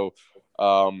this. So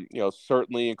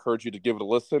certainly encourage you to give it a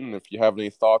listen. And if you have any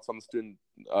thoughts on the student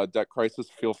debt crisis,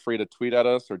 feel free to tweet at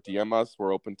us or DM us.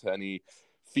 We're open to any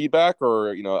feedback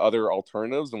or other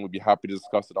alternatives, and we'd be happy to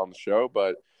discuss it on the show.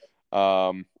 But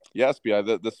yes,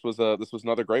 this was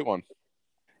another great one.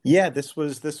 Yeah, this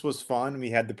was fun. We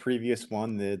had the previous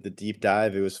one, the deep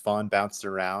dive. It was fun, bounced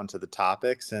around to the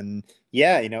topics, and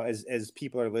yeah, as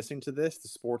people are listening to this, the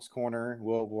Sports Corner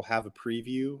will have a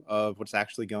preview of what's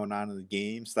actually going on in the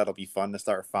game. So that'll be fun to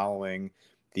start following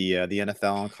the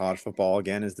NFL and college football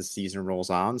again as the season rolls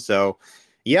on. So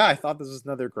yeah, I thought this was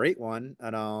another great one,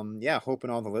 and yeah, hoping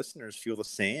all the listeners feel the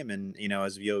same. And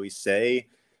as we always say,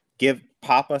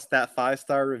 pop us that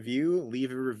 5-star review,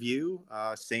 leave a review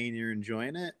saying you're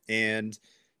enjoying it, and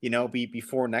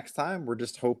before next time, we're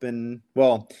just hoping.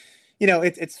 Well,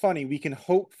 it's funny, we can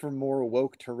hope for more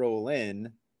woke to roll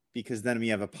in because then we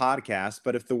have a podcast.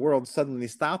 But if the world suddenly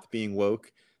stopped being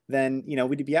woke, then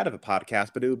we'd be out of a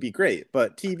podcast, but it would be great.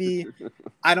 But TV,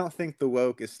 I don't think the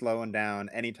woke is slowing down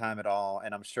anytime at all,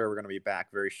 and I'm sure we're going to be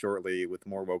back very shortly with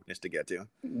more wokeness to get to.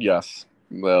 Yes,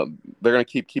 well, they're going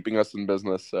to keeping us in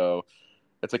business, so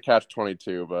it's a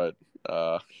catch-22. But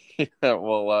yeah,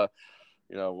 we'll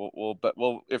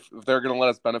if they're going to let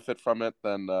us benefit from it,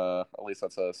 then at least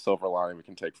that's a silver lining we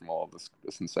can take from all of this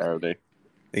insanity.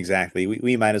 Exactly.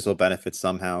 We might as well benefit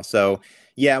somehow. So,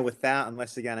 yeah, with that,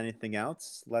 unless you got anything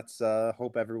else, let's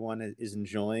hope everyone is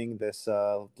enjoying this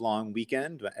long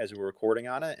weekend as we're recording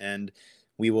on it. And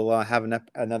we will have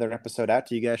another episode out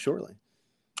to you guys shortly.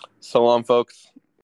 So long, folks.